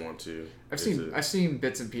it. I want to. I've seen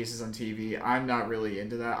bits and pieces on TV. I'm not really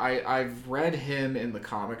into that. I've read him in the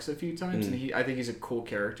comics a few times, and I think he's a cool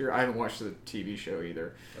character. I haven't watched the TV show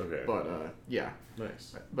either. Okay. But yeah.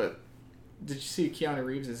 Nice. But did you see Keanu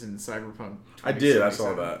Reeves is in Cyberpunk? I did. I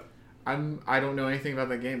saw that. I don't know anything about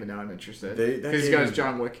that game, but now I'm interested. Because he's got his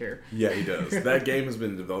John Wick hair. Yeah, he does. That game has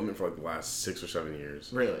been in development for like the last 6 or 7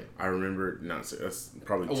 years. Really? I remember, that's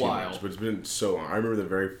probably too while. much, but it's been so long. I remember the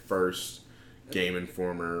very first Game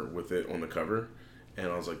Informer with it on the cover,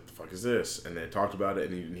 and I was like, the fuck is this? And they talked about it,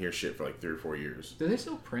 and you didn't hear shit for like 3 or 4 years. Do they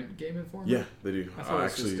still print Game Informer? Yeah, they do. I thought I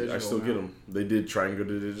still get them. They did try and go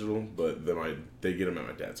to digital, but they get them at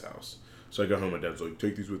my dad's house. So I go home, my dad's like,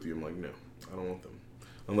 take these with you. I'm like, no, I don't want them.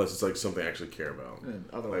 Unless it's like something I actually care about. And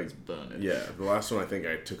otherwise, burn it. Yeah, the last one I think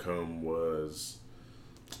I took home was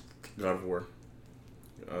God of War.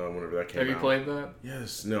 Whenever that came out. Have you played that?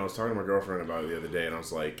 Yes. No, I was talking to my girlfriend about it the other day, and I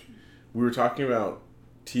was like, we were talking about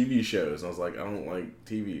TV shows. And I was like, I don't like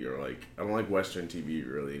TV, or like I don't like Western TV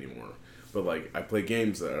really anymore. But like I play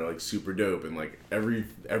games that are like super dope, and like every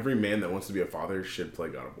man that wants to be a father should play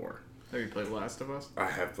God of War. Have you played Last of Us? I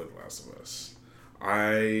have played Last of Us.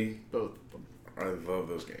 Both of them. I love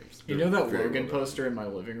those games. You know that Logan poster in my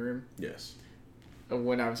living room? Yes.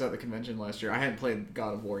 When I was at the convention last year, I hadn't played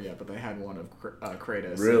God of War yet, but they had one of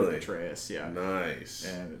Kratos Really? and Atreus. Yeah. Nice.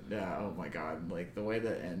 And yeah, oh my god, like the way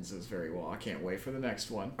that ends is very well. I can't wait for the next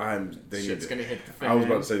one. Shit's gonna hit the fan. I was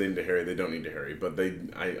about to say they need to hurry. They don't need to hurry, but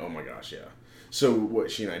oh my gosh, yeah. So what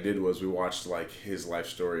she and I did was we watched like his life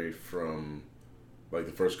story from like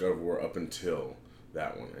the first God of War up until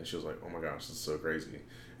that one, and she was like, "Oh my gosh, this is so crazy."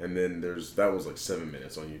 And then that was like 7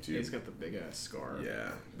 minutes on YouTube. He's got the big ass scar. Yeah.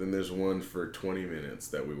 Then there's one for 20 minutes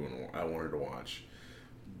that I wanted to watch.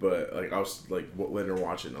 But like I was like letting her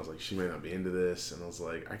watch it, and I was like, she may not be into this, and I was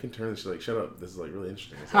like, I can turn. She's like, shut up, this is like really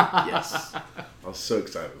interesting. I was like, yes. I was so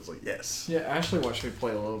excited. I was like, yes. Yeah, Ashley watched me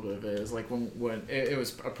play a little bit of it. It was like when it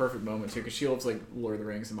was a perfect moment too, because she loves like Lord of the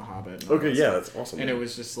Rings and The Hobbit. And okay, yeah, that's awesome. And it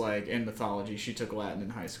was just like in mythology. She took Latin in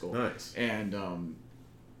high school. Nice. And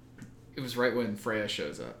it was right when Freya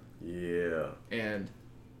shows up. Yeah. And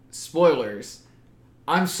spoilers,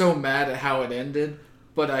 I'm so mad at how it ended,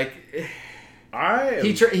 but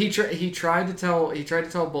he tried to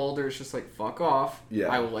tell Boulder, it's just like, fuck off. Yeah.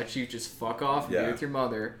 I will let you just fuck off and be with your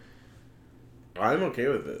mother. I'm okay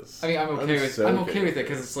with this. I mean, I'm okay with it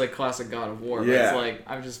because it's like classic God of War. Yeah. But it's like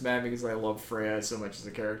I'm just mad because I love Freya so much as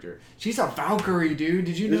a character. She's a Valkyrie, dude.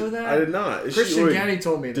 Did you know that? I did not. Christian Gaddy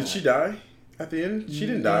told me that. Did she die at the end? She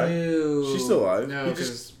didn't die. She's still alive. No,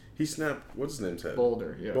 because he snapped what's his name's head?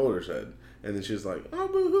 Boulder. Yeah. Boulder's head, and then she's like, "Oh,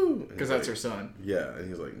 boo hoo," because that's her son. Yeah, and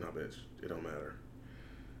he's like, "Nah, bitch, it don't matter."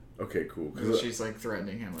 Okay, cool. Because she's like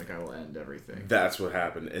threatening him, like I will end everything. That's what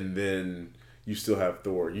happened, and then you still have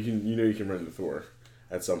Thor. You can run into Thor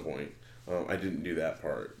at some point. I didn't do that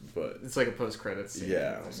part, but it's like a post-credits scene.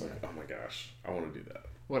 Yeah, I was like, oh my gosh, I want to do that.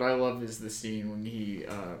 What I love is the scene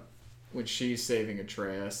when she's saving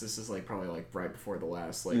Atreus. This is like probably like right before the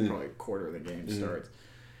last probably quarter of the game starts.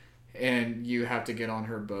 And you have to get on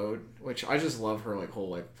her boat, which I just love her like whole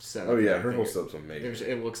like setup. Oh yeah, her whole setup's amazing.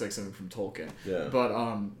 It looks like something from Tolkien. Yeah. But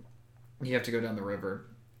you have to go down the river,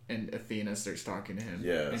 and Athena starts talking to him.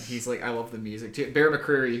 Yes. And he's like, I love the music too. Bear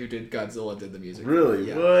McCreary, who did Godzilla, did the music. Really?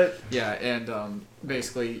 Yeah. What? Yeah, and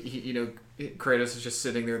basically, Kratos is just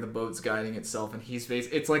sitting there, the boat's guiding itself, and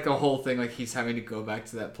it's like a whole thing, like he's having to go back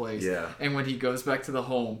to that place. Yeah. And when he goes back to the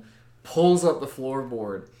home, pulls up the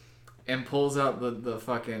floorboard, and pulls out the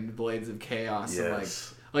fucking Blades of Chaos. Yes.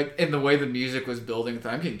 And like in the way the music was building,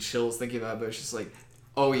 I'm getting chills thinking about it, but it's just like,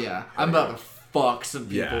 oh yeah, I'm about to fuck some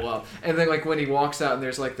people up. And then like when he walks out and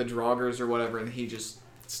there's like the Draugrs or whatever, and he just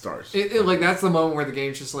starts. Like that's the moment where the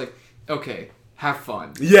game's just like, okay, have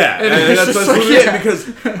fun. Yeah, and that's like, it,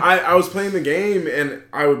 because I was playing the game and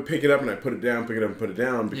I would pick it up and I put it down, pick it up and put it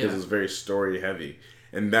down because it's very story heavy.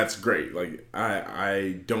 And that's great. Like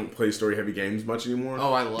I don't play story heavy games much anymore.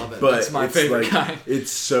 Oh, I love it. But that's my favorite kind.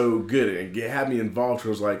 It's so good. And it had me involved. It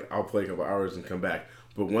was like I'll play a couple hours and come back.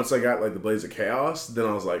 But once I got like the Blades of Chaos, then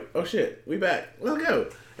I was like, oh shit, we back. Let's go.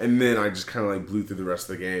 And then I just kind of like blew through the rest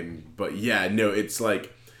of the game. But yeah, no, it's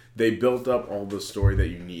like they built up all the story that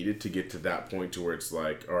you needed to get to that point to where it's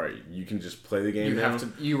like, all right, you can just play the game now.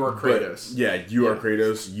 You are Kratos. But, you are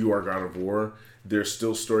Kratos. You are God of War. There's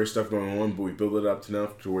still story stuff going on, but we built it up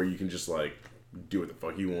enough to where you can just like do what the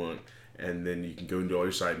fuck you want, and then you can go into all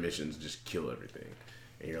your side missions and just kill everything,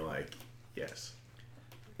 and you're like, yes.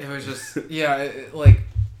 It was just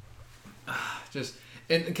just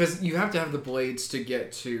and because you have to have the blades to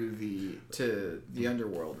get to the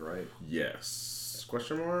underworld, right? Yes.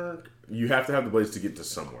 Question mark. You have to have the blades to get to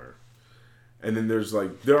somewhere, and then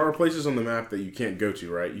there are places on the map that you can't go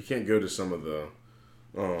to, right? You can't go to some of the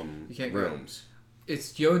you can't realms.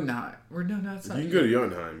 It's Jotunheim. Or no, it's not. You can go to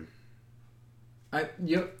Jotunheim.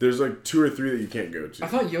 There's like 2 or 3 that you can't go to. I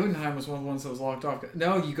thought Jotunheim was one of the ones that was locked off.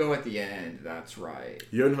 No, you go at the end. That's right.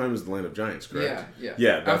 Jotunheim is the land of giants, correct?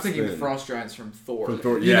 Yeah. I'm thinking the frost giants from Thor. From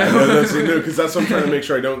Thor, yeah. No, because that's what I'm trying to make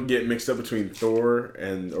sure I don't get mixed up between Thor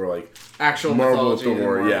or like actual Marvel mythology.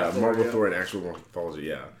 Thor, Marvel Thor and actual mythology,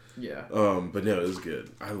 yeah. Yeah. But no, it was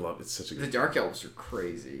good. I love it. It's such a good. The Dark Elves are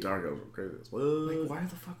crazy. Dark Elves are crazy. Like, why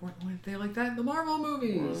the fuck weren't they like that in the Marvel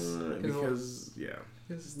movies? Because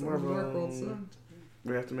Marvel Dark World sucked.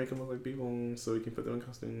 We have to make them look like people so we can put them in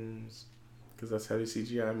costumes. Because that's heavy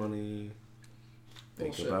CGI money.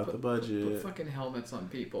 Think about the budget. Put fucking helmets on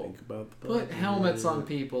people. Think about the budget. Put helmets on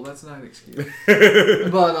people. That's not an excuse.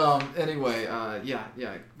 But anyway,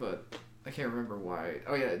 but I can't remember why.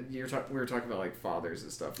 Oh yeah, we were talking about like fathers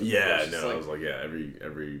and stuff. Yeah, no, I was like, yeah,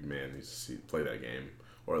 every man needs to play that game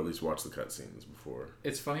or at least watch the cutscenes before.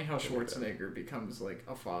 It's funny how Schwarzenegger becomes like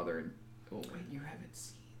a father. And oh wait, you haven't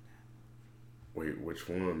seen that? Wait, which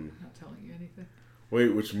one? I'm not telling you anything.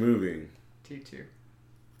 Wait, which movie? T2.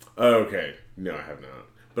 Oh, okay, no, I have not.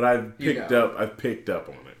 But I've picked up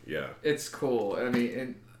on it. Yeah, it's cool. I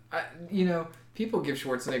mean, and people give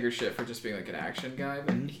Schwarzenegger shit for just being like an action guy,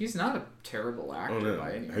 but he's not a terrible actor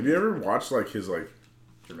by any means. Have you ever watched like his like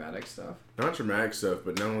dramatic stuff? Not dramatic stuff,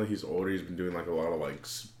 but not only he's older, he's been doing like a lot of like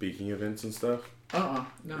speaking events and stuff. No.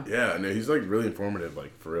 Yeah, no, he's like really informative,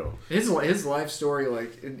 like for real. His life story,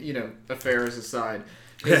 like affairs aside.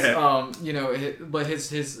 But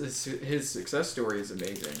his success story is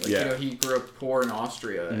amazing. Like, he grew up poor in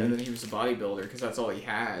Austria, and then he was a bodybuilder because that's all he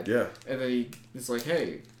had. Yeah. And then he's like,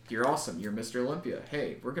 hey, you're awesome. You're Mr. Olympia.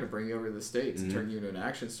 Hey, we're going to bring you over to the States and turn you into an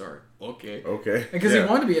action star. Okay. Because he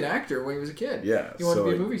wanted to be an actor when he was a kid. Yeah. He wanted to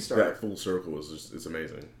be a movie star. That full circle it's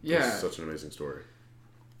amazing. Yeah. It's such an amazing story.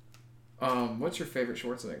 What's your favorite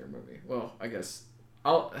Schwarzenegger movie? Well, I guess...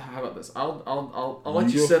 how about this? I'll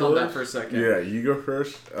let you sit on that for a second. Yeah, you go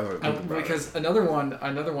first. Because another one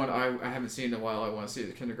I haven't seen in a while. I want to see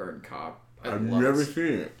The Kindergarten Cop. I've never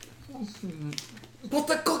seen it. Put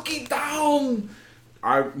the cookie down.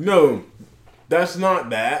 No, that's not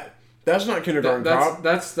that. That's not Kindergarten Cop.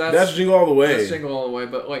 That's Jingle All the Way. That's Jingle All the Way.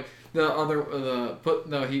 But like he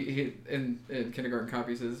in Kindergarten Cop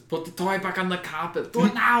he says, put the toy back on the carpet. Do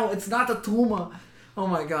it now. It's not a tumor. Oh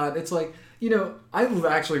my god, it's like. I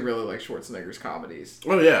actually really like Schwarzenegger's comedies.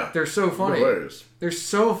 Oh yeah, they're so funny. Hilarious. They're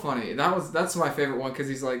so funny. That's my favorite one because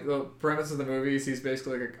he's like the premise of the movie is he's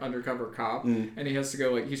basically like an undercover cop and he has to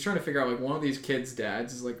go like he's trying to figure out like one of these kids'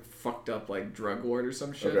 dads is like fucked up like drug lord or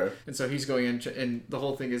some shit. Okay. And so he's going in and the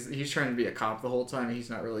whole thing is he's trying to be a cop the whole time and he's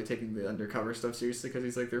not really taking the undercover stuff seriously because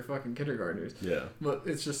he's like they're fucking kindergartners. Yeah. But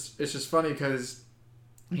it's just funny because.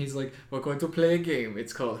 He's like, we're going to play a game.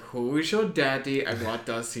 It's called Who is Your Daddy and What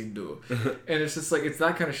Does He Do? And it's just like, it's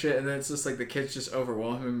that kind of shit. And then it's just like the kids just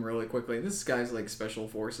overwhelm him really quickly. And this guy's like special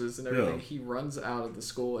forces and everything. Yeah. He runs out of the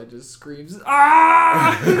school and just screams,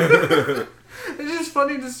 ah! It's just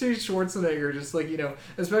funny to see Schwarzenegger just like,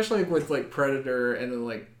 especially with like Predator and then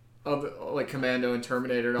like Commando and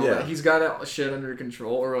Terminator and all that. He's got shit under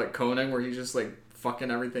control. Or like Conan where he's just like fucking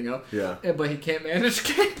everything up. Yeah. But he can't manage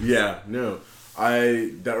games. Yeah, no.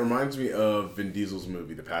 That reminds me of Vin Diesel's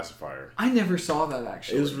movie, The Pacifier. I never saw that,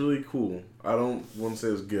 actually. It was really cool. I don't want to say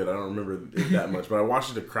it was good. I don't remember it that much, but I watched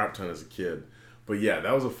it a crap ton as a kid. But yeah,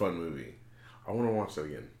 that was a fun movie. I want to watch that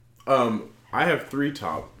again. I have 3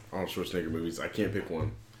 top Arnold Schwarzenegger movies. I can't pick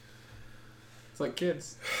one. It's like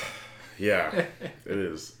kids. Yeah, it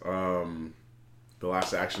is. The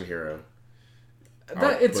Last Action Hero.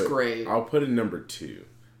 It's great. I'll put it number 2.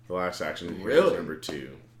 The Last Action Hero is number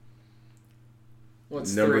 2.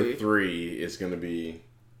 What's number 3 is going to be...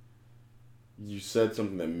 You said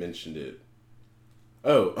something that mentioned it.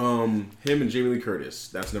 Oh, him and Jamie Lee Curtis.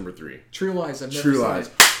 That's number 3. True Lies. True Lies.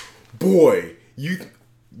 Boy, you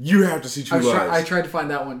have to see True Lies. I tried to find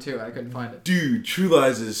that one too. I couldn't find it. Dude, True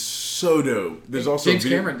Lies is so dope. There's also James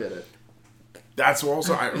Cameron did it. That's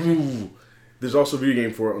also... There's also a video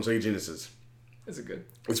game for it on Sega Genesis. Is it good?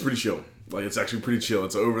 It's pretty chill. Like, it's actually pretty chill.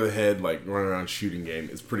 It's an over-the-head, like, run-around shooting game.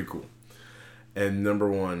 It's pretty cool. And number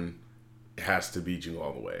 1 has to be Jingle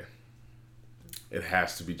All the Way. It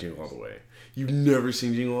has to be Jingle All the Way. You've never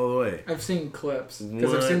seen Jingle All the Way? I've seen clips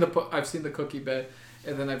because I've seen the cookie bit,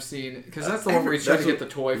 and then I've seen because that's the one where he's trying to get the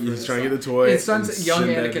toy. He's trying to get the toy. His son's young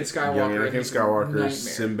Anakin Skywalker.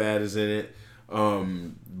 Sinbad is in it.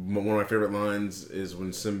 One of my favorite lines is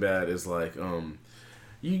when Sinbad is like,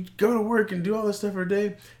 "You go to work and do all this stuff every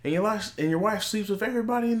day, and your wife sleeps with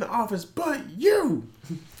everybody in the office but you."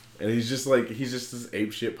 And he's just this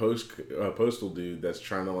apeshit postal dude that's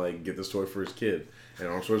trying to like get this toy for his kid. And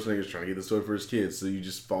Arnold Schwarzenegger's trying to get this toy for his kid. So you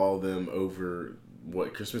just follow them over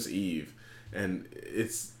Christmas Eve, and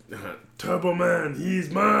it's Turbo Man,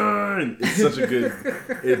 he's mine. It's such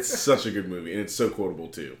a good movie, and it's so quotable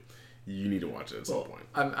too. You need to watch it at some point.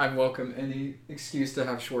 I'm welcome any excuse to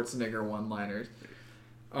have Schwarzenegger one-liners.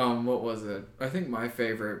 What was it? I think my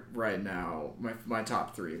favorite right now, my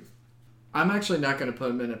top 3. I'm actually not going to put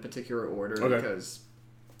them in a particular order because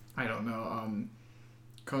I don't know.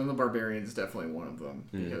 Conan the Barbarian is definitely one of them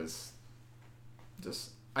because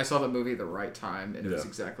I saw the movie at the right time and it was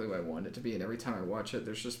exactly what I wanted it to be. And every time I watch it,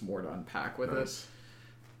 there's just more to unpack with it.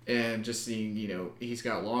 And just seeing, he's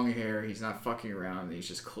got long hair, he's not fucking around, and he's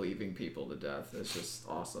just cleaving people to death. It's just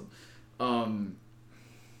awesome.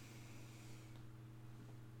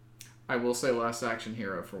 I will say Last Action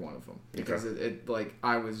Hero for one of them because it like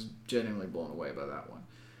I was genuinely blown away by that one.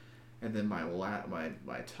 And then my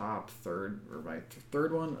top third or my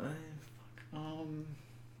third one,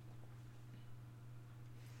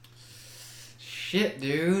 shit,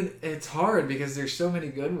 dude, it's hard because there's so many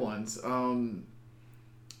good ones.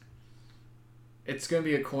 It's gonna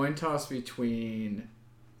be a coin toss between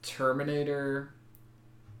Terminator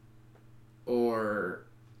or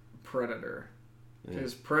Predator.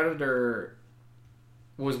 Because Predator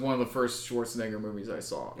was one of the first Schwarzenegger movies I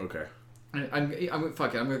saw. Okay. And I'm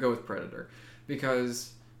gonna go with Predator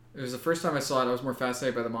because it was the first time I saw it. I was more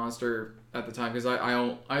fascinated by the monster at the time because I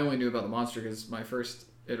only knew about the monster because my first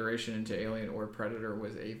iteration into Alien or Predator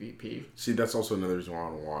was AVP. See, that's also another reason why I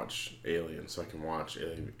want to watch Alien, so I can watch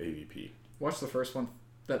AVP. Watch the first one.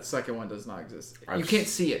 That second one does not exist. You can't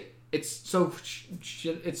see it. It's so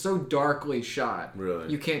it's so darkly shot. Really?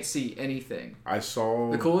 You can't see anything. I saw...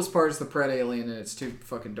 The coolest part is the Pred alien, and it's too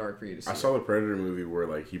fucking dark for you to see. I saw the Predator movie where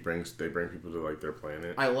like they bring people to like their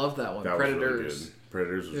planet. I love that one. That Predators. was really good.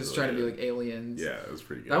 Predators was really trying good. to be like aliens. Yeah, it was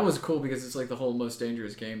pretty good. That was cool because it's like the whole most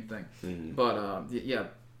dangerous game thing. Mm-hmm. But yeah,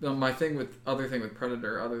 my other thing with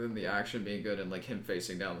Predator, other than the action being good and like him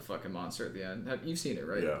facing down the fucking monster at the end, you've seen it,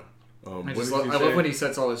 right? Yeah. I love when he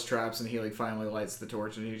sets all his traps and he like finally lights the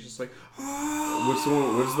torch and he's just like, What's the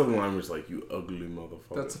one where it's like, you ugly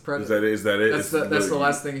motherfucker? That's the Predator. Is that it? That's the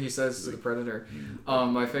last thing he says to the Predator.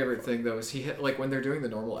 My favorite thing though is like when they're doing the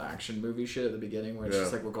normal action movie shit at the beginning where it's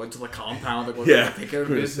just like we're going to the compound and we're going to take care of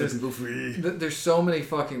business. There's so many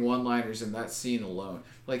fucking one-liners in that scene alone.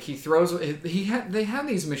 Like they have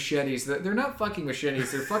these machetes that they're not fucking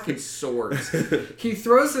machetes, they're fucking swords. He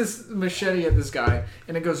throws this machete at this guy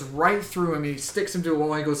and it goes right through him. He sticks him to a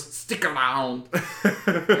wall and he goes, "Stick around."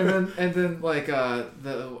 and then like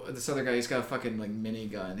this other guy, he's got a fucking like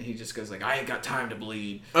minigun. He just goes like, "I ain't got time to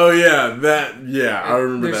bleed." Oh yeah, I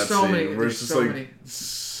remember that so scene many, where it's just so like many.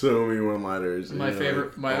 So many one-liners. My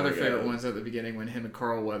other favorite ones at the beginning when him and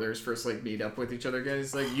Carl Weathers first like meet up with each other.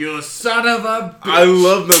 Guys, like, "You son of a bitch." I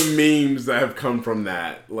love the memes that have come from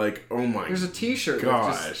that. Like, oh my. There's a T-shirt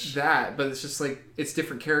gosh, with just that, but it's just like it's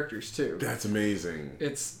different characters too. That's amazing.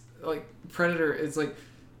 It's like Predator. It's like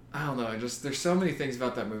I don't know. Just there's so many things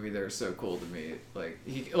about that movie that are so cool to me.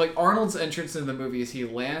 Like Arnold's entrance in the movie is he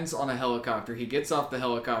lands on a helicopter. He gets off the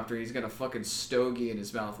helicopter. He's got a fucking stogie in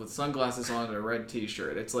his mouth with sunglasses on and a red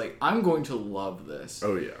T-shirt. It's like I'm going to love this.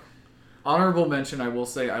 Oh yeah. Honorable mention. I will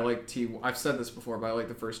say I've said this before, but I like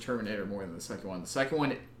the first Terminator more than the second one. The second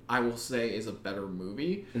one I will say is a better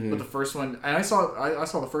movie, but the first one, and I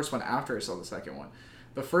saw the first one after I saw the second one.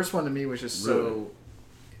 The first one to me was just so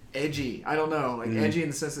edgy. I don't know, like edgy in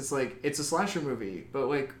the sense it's like it's a slasher movie, but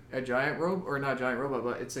like a giant robot, or not giant robot,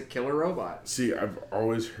 but it's a killer robot. See, I've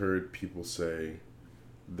always heard people say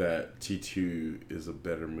that T2 is a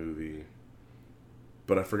better movie,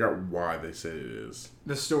 but I forgot why they say it is.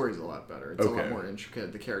 The story's a lot better. It's a lot more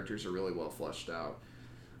intricate. The characters are really well fleshed out.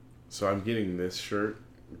 So I'm getting this shirt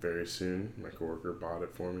very soon. My coworker bought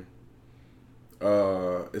it for me.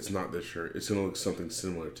 It's not this shirt. It's gonna look something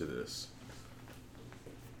similar to this.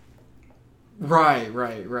 Right.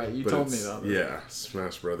 You told me that. Yeah,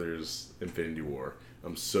 Smash Brothers Infinity War.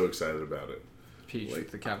 I'm so excited about it. Peach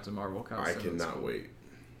with the Captain Marvel costume. I cannot wait.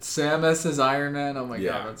 Samus as Iron Man. Oh my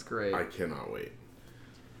god, that's great. I cannot wait.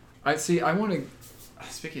 I want to.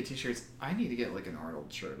 Speaking of T-shirts, I need to get like an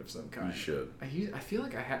Arnold shirt of some kind. You should. I feel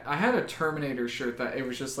like I had a Terminator shirt that it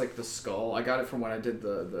was just like the skull. I got it from when I did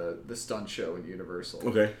the stunt show in Universal.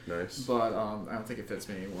 Okay, nice. But I don't think it fits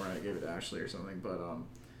me anymore. I gave it to Ashley or something. But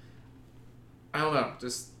I don't know.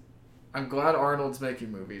 Just I'm glad Arnold's making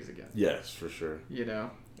movies again. Yes, for sure. You know.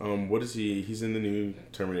 What is he? He's in the new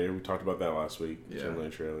Terminator. We talked about that last week. The Yeah.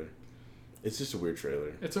 Terminator trailer. It's just a weird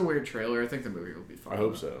trailer. It's a weird trailer. I think the movie will be fun. I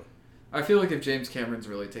hope so. I feel like if James Cameron's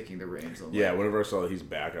really taking the reins on whenever I saw that he's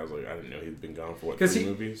back, I was like, I didn't know he'd been gone for 3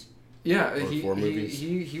 movies? Yeah, or 4 movies?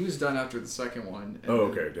 He was done after the second one. And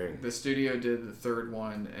okay, dang. The studio did the third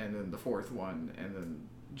one, and then the fourth one, and then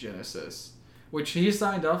Genesis, which he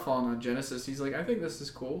signed off on Genesis. He's like, I think this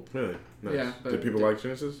is cool. Really? Nice. Yeah. But did people like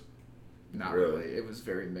Genesis? Not really. It was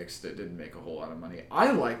very mixed. It didn't make a whole lot of money.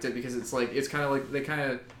 I liked it because it's kind of like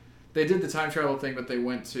they did the time travel thing, but they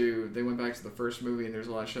went back to the first movie, and there's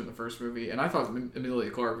a lot of shit in the first movie. And I thought Emilia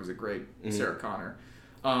Clarke was a great Sarah Connor.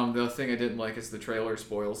 The thing I didn't like is the trailer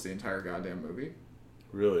spoils the entire goddamn movie.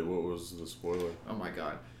 Really? What was the spoiler? Oh my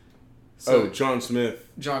god. So, John Smith.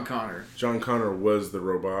 John Connor. John Connor was the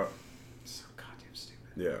robot. So goddamn stupid.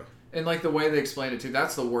 Yeah. And like the way they explained it too,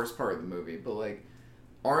 that's the worst part of the movie. But like,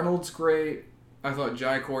 Arnold's great. I thought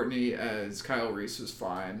Jai Courtney as Kyle Reese was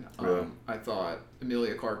fine. I thought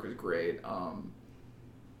Emilia Clarke was great.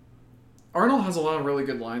 Arnold has a lot of really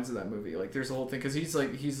good lines in that movie. Like, there's a whole thing because he's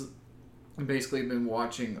basically been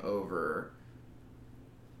watching over.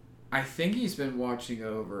 I think he's been watching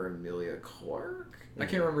over Emilia Clarke. I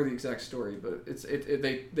can't remember the exact story, but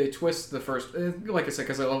they twist the first. Like I said,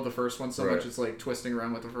 because I love the first one so much, it's like twisting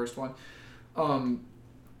around with the first one.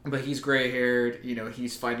 But he's gray haired. You know,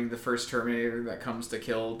 he's fighting the first Terminator that comes to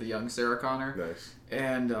kill the young Sarah Connor. Nice.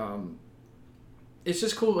 And it's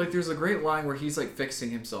just cool. Like, there's a great line where he's like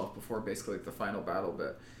fixing himself before basically like the final battle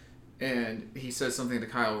bit, and he says something to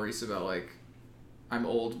Kyle Reese about like, I'm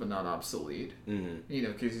old but not obsolete. Mm-hmm. You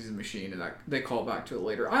know, because he's a machine, and they call back to it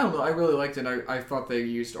later. I don't know. I really liked it. I thought they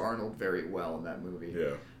used Arnold very well in that movie.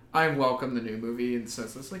 Yeah. I welcome the new movie in the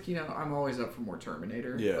sense it's like, you know, I'm always up for more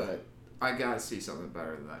Terminator. Yeah. But I gotta see something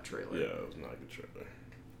better than that trailer. Yeah, it was not a good trailer.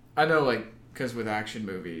 I know, like, because with action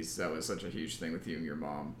movies, that was such a huge thing with you and your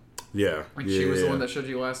mom. Yeah. Like, she was the one that showed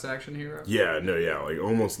you Last Action Hero? Yeah, no, yeah. Like,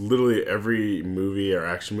 almost literally every movie or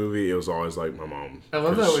action movie, it was always, like, my mom. I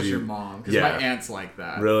love that it was your mom, because my aunt's like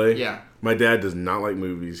that. Really? Yeah. My dad does not like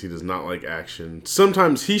movies. He does not like action.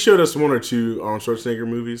 Sometimes he showed us one or two Arnold Schwarzenegger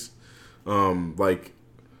movies. Like,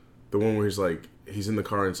 the one where he's, like, he's in the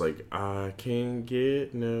car and it's like, I can't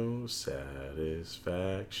get no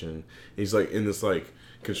satisfaction. He's, like, in this, like,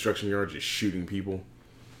 construction yard just shooting people.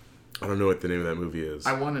 I don't know what the name of that movie is.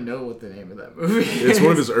 I want to know what the name of that movie is. It's one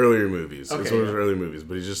of his earlier movies. Okay, it's one of his earlier movies.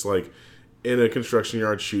 But he's just like in a construction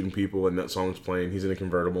yard shooting people and that song's playing. He's in a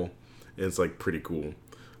convertible. And it's like pretty cool.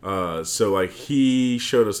 So like he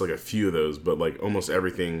showed us like a few of those. But like almost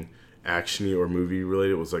everything action-y or movie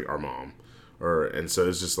related was like our mom. And so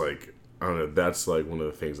it's just like, I don't know. That's like one of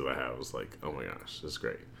the things that I have was like, oh my gosh, this is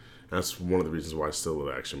great. And that's one of the reasons why I still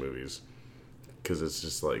love action movies. Because it's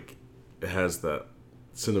just like, it has that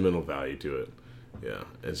sentimental value to it. Yeah,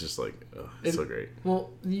 it's just like, it's so great.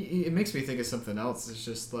 Well, it makes me think of something else. It's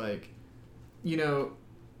just like, you know,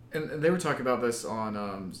 and they were talking about this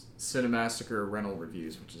on Cinemassacre Rental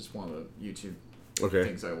Reviews, which is one of the YouTube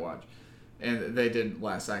things I watch. And they did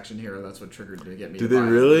Last Action Hero. That's what triggered to get me. Did they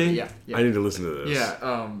really? Yeah. I need to listen to this.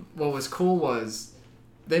 Yeah. What was cool was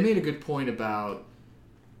they made a good point about,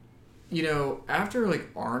 you know, after like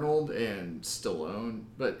Arnold and Stallone,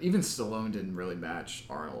 but even Stallone didn't really match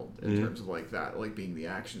Arnold in terms of like that, like being the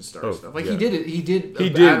action star stuff. Like he did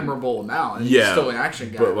an admirable amount, and he's still an action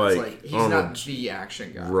guy. But like he's Arnold, not the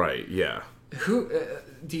action guy, right? Yeah. Who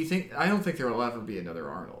do you think? I don't think there will ever be another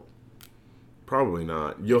Arnold. Probably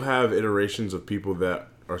not. You'll have iterations of people that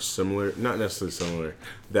are similar, not necessarily similar,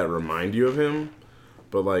 that remind you of him,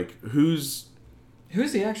 but like who's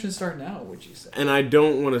the action star now, would you say? And I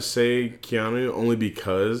don't want to say Keanu only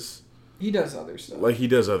because he does other stuff. Like he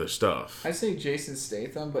does other stuff. I say Jason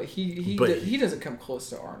Statham, but he doesn't come close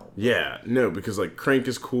to Arnold. Yeah, no, because like Crank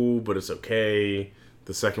is cool, but it's okay.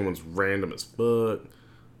 The second one's random as fuck.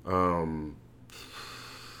 Who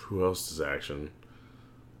else does action?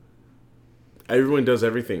 Everyone does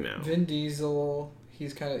everything now. Vin Diesel, he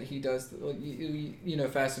does like, you know,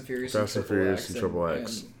 Fast and Furious and Triple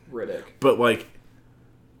X and Riddick. But like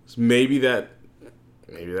maybe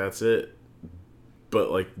that's it.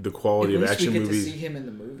 But like the quality of action movies, we get to see him in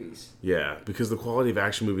the movies. Yeah, because the quality of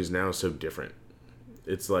action movies now is so different.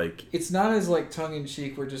 It's like it's not as like tongue in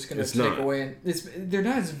cheek. We're just gonna take away. They're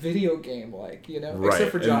not as video game like, you know, right.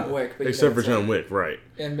 Except for John Wick. But except for John Wick, right?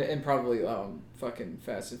 And probably fucking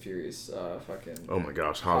Fast and Furious. Oh my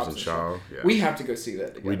gosh, Hobbs and Shaw. Yeah. We have to go see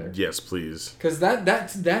that together. Yes, please. Because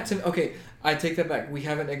that's okay. I take that back. We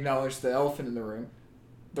haven't acknowledged the elephant in the room,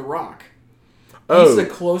 The Rock. He's the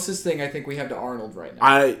closest thing I think we have to Arnold right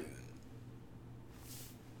now.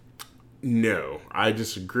 No, I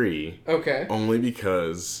disagree. Okay. Only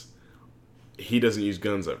because he doesn't use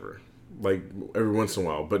guns ever. Like, every once in a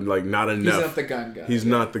while, but, like, not enough. He's not the gun guy. He's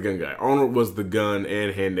not the gun guy. Arnold was the gun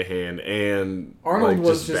and hand-to-hand and, Arnold like,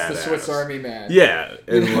 was just badass. the Swiss Army man. Yeah,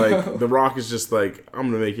 and, like, The Rock is just like,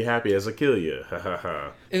 I'm gonna make you happy as I kill you. Ha ha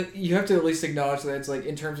ha. You have to at least acknowledge that it's, like,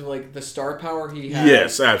 in terms of, like, the star power he has.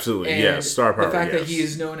 Yes, absolutely. Yes, star power, the fact that he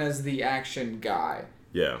is known as the action guy.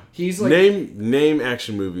 Yeah. He's, like... Name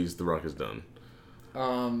action movies The Rock has done.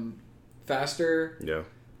 Faster. Yeah.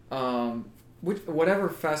 Whatever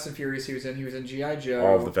Fast and Furious he was in G.I. Joe.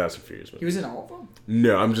 All of the Fast and Furious movies. He was in all of them?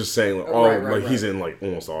 No, I'm just saying, like, he's in, like,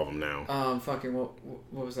 almost all of them now.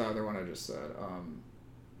 What was the other one I just said?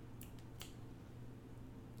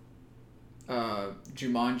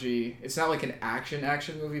 Jumanji. It's not like an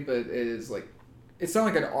action movie, but it is, like... It's not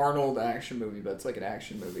like an Arnold action movie, but it's like an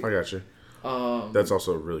action movie. I got you. That's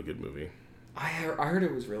also a really good movie. I heard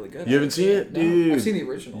it was really good. You haven't seen it? No, Dude. I've seen the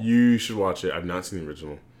original. You should watch it. I've not seen the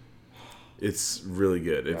original. It's really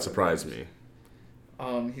good. It surprised me.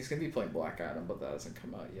 He's gonna be playing Black Adam, but that hasn't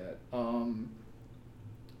come out yet. Fuck.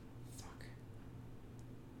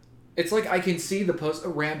 It's like I can see the post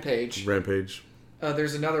Rampage. Rampage.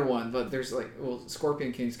 There's another one, but there's like, well,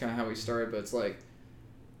 Scorpion King's kind of how he started, but it's like,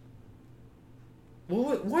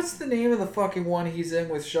 what's the name of the fucking one he's in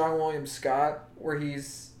with Sean William Scott, where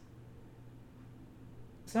he's,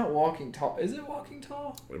 it's not Walking Tall. Is it Walking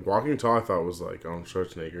Tall? Walking Tall, I thought was like Arnold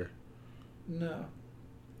Schwarzenegger. No.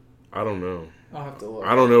 I don't know. I'll have to look.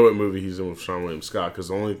 I don't know what movie he's in with Sean William Scott, because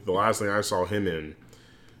the last thing I saw him in,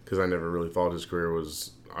 because I never really thought his career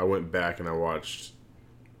was, I went back and I watched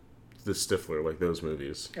The Stifler, like those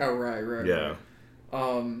movies. Oh, right. Yeah.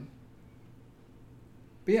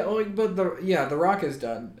 But yeah, like, but The Rock has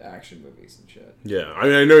done action movies and shit. Yeah, I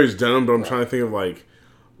mean, I know he's done them, but I'm trying to think of like,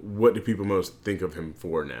 what do people most think of him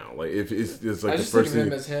for now? Like, if it's like I the just first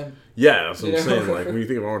think of thing. him as him. Yeah, that's what You I'm know? saying. Like, when you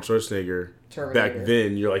think of Arnold Schwarzenegger Terminator. back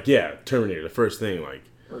then, you're like, yeah, Terminator, the first thing, like.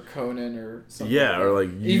 Or Conan or something. Yeah, or like.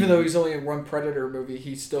 Even though he's only in one Predator movie,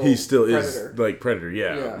 he still Predator. is Like Predator.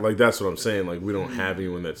 Yeah, like that's what I'm saying. Like, we don't have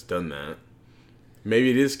anyone that's done that. Maybe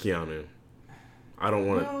it is Keanu. I don't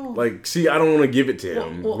want to I don't want to give it to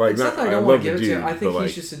him. Well, like, it's not that I don't want to give it to him. I think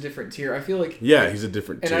he's just a different tier. I feel like he's a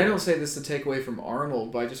different tier. And I don't say this to take away from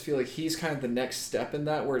Arnold, but I just feel like he's kind of the next step in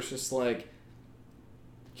that, where it's just like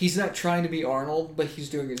he's not trying to be Arnold, but he's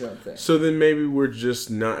doing his own thing. So then maybe we're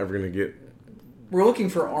just not ever gonna get. We're looking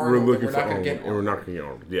for Arnold. We're not going to get Arnold. And we're not going to get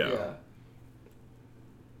Arnold. Yeah.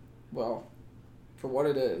 Well, for what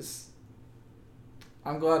it is.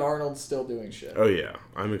 I'm glad Arnold's still doing shit. Oh yeah,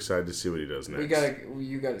 I'm excited to see what he does next.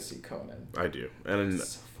 You gotta see Conan. I do, and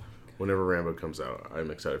whenever Rambo comes out, I'm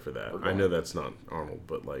excited for that. I know that's not Arnold,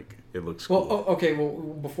 but like it looks cool. Well, okay. Well,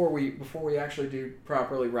 before we actually do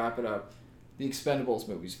properly wrap it up, the Expendables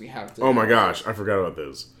movies we have to. Oh my gosh, I forgot about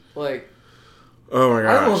those. Like. Oh my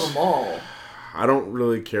gosh. I love them all. I don't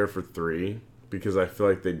really care for 3 because I feel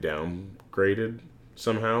like they downgraded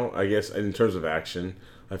somehow. I guess in terms of action.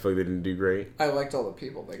 I feel like they didn't do great. I liked all the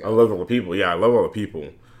people they got. I love all the people. Yeah, I love all the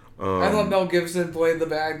people. I thought Mel Gibson played the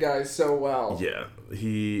bad guy so well. Yeah,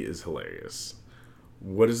 he is hilarious.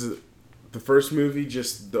 What is it? The first movie,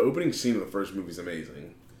 just the opening scene of the first movie is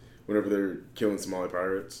amazing. Whenever they're killing Somali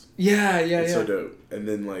pirates. Yeah. It's so dope. And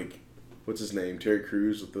then, like, what's his name? Terry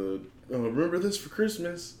Crews with the, remember this for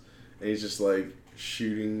Christmas? And he's just, like,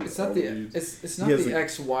 shooting. It's not it's not the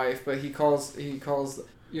ex-wife, but he calls.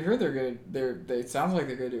 You heard it sounds like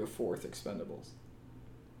they're gonna do a 4th Expendables.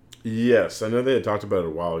 Yes, I know they had talked about it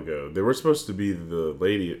a while ago. They were supposed to be the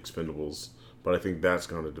Lady Expendables, but I think that's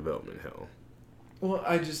gone to development hell. Well,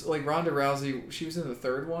 I just like Ronda Rousey. She was in the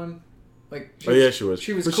 3rd one. Like, she was.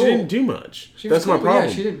 She was but cool. She didn't do much. That's my problem.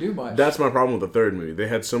 Yeah, she didn't do much. That's my problem with the 3rd movie. They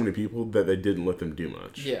had so many people that they didn't let them do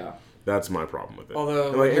much. Yeah. That's my problem with it.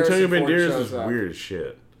 Although, and like Antonio Banderas was weird as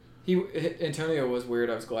shit. Antonio was weird.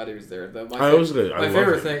 I was glad he was there. My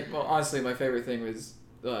favorite thing. Well, honestly, my favorite thing was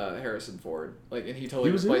Harrison Ford. Like, and he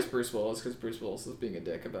totally replaced Bruce Willis because Bruce Willis was being a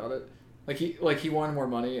dick about it. He wanted more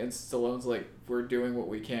money, and Stallone's like, we're doing what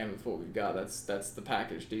we can with what we've got. That's the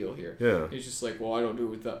package deal here. Yeah. He's just like, well, I don't do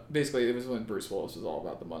it with that. Basically, it was when Bruce Willis was all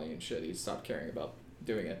about the money and shit. He stopped caring about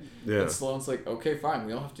doing it. Yeah. And Stallone's like, okay, fine,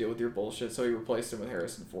 we don't have to deal with your bullshit. So he replaced him with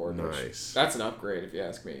Harrison Ford. Nice. That's an upgrade, if you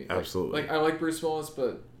ask me. Absolutely. I like Bruce Willis,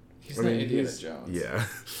 but he's not Indiana Jones. Yeah.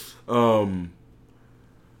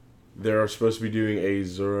 They're supposed to be doing a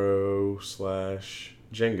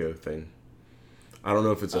Zorro/Django thing. I don't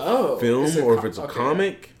know if it's a film or if it's a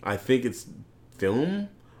comic. I think it's film.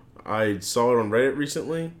 I saw it on Reddit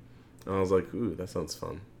recently, and I was like, ooh, that sounds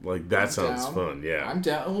fun. Like, that sounds fun, yeah. I'm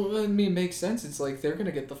down. Well, I mean, it makes sense. It's like, they're going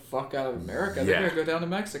to get the fuck out of America. They're going to go down to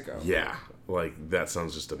Mexico. Yeah. Like, that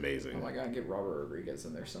sounds just amazing. Oh my god, get Robert Rodriguez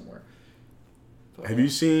in there somewhere. But, have you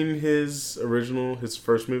seen his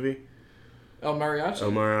first movie? El Mariachi?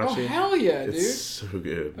 El Mariachi. Oh, hell yeah, dude. It's so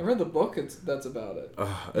good. I read the book that's about it. I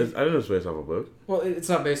didn't know it's based off a book. Well, it's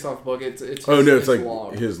not based off a book. It's it's his like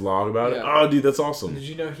log. His log about it? Oh, dude, that's awesome. Did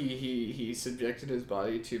you know he subjected his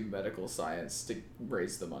body to medical science to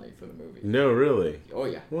raise the money for the movie? No, really? Oh,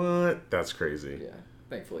 yeah. What? That's crazy. Yeah.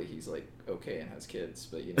 Thankfully, he's, like, okay and has kids,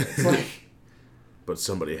 but, you know, it's like... But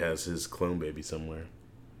somebody has his clone baby somewhere.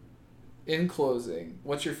 In closing,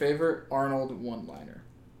 what's your favorite Arnold one-liner?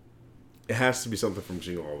 It has to be something from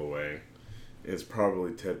Jingle All the Way. It's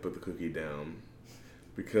probably Ted Put the Cookie Down.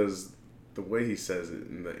 Because the way he says it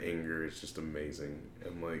and the anger is just amazing.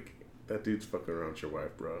 And, like, that dude's fucking around with your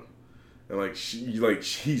wife, bro. And, like,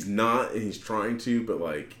 he's not, and he's trying to, but,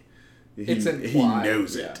 like, It's He implied,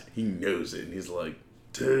 knows yeah. it. He knows it. And he's like,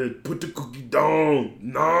 Ted, put the cookie down.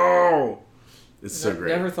 No. It's so great.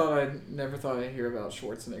 Never thought I'd hear about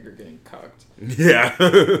Schwarzenegger getting cucked. Yeah.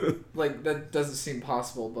 Like, that doesn't seem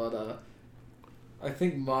possible, but I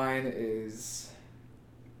think mine is...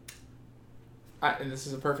 and this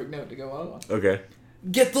is a perfect note to go out on. Okay.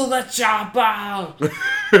 Get to the chopper!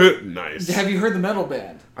 Nice. Have you heard the metal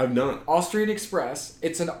band? I've not. Austrian Express.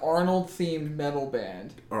 It's an Arnold-themed metal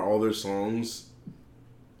band. Are all their songs...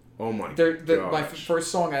 Oh my My gosh.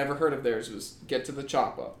 first song I ever heard of theirs was Get to the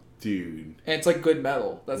Chopper. Dude. And it's like good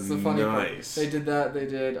metal. That's the funny part. Nice. They did that. They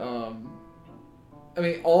did, I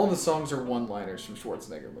mean, all the songs are one-liners from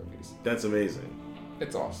Schwarzenegger movies. That's amazing.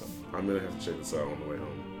 It's awesome. I'm going to have to check this out on the way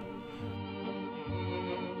home.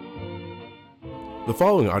 The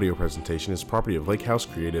following audio presentation is property of Lake House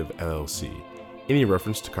Creative, LLC. Any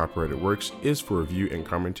reference to copyrighted works is for review and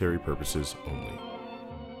commentary purposes only.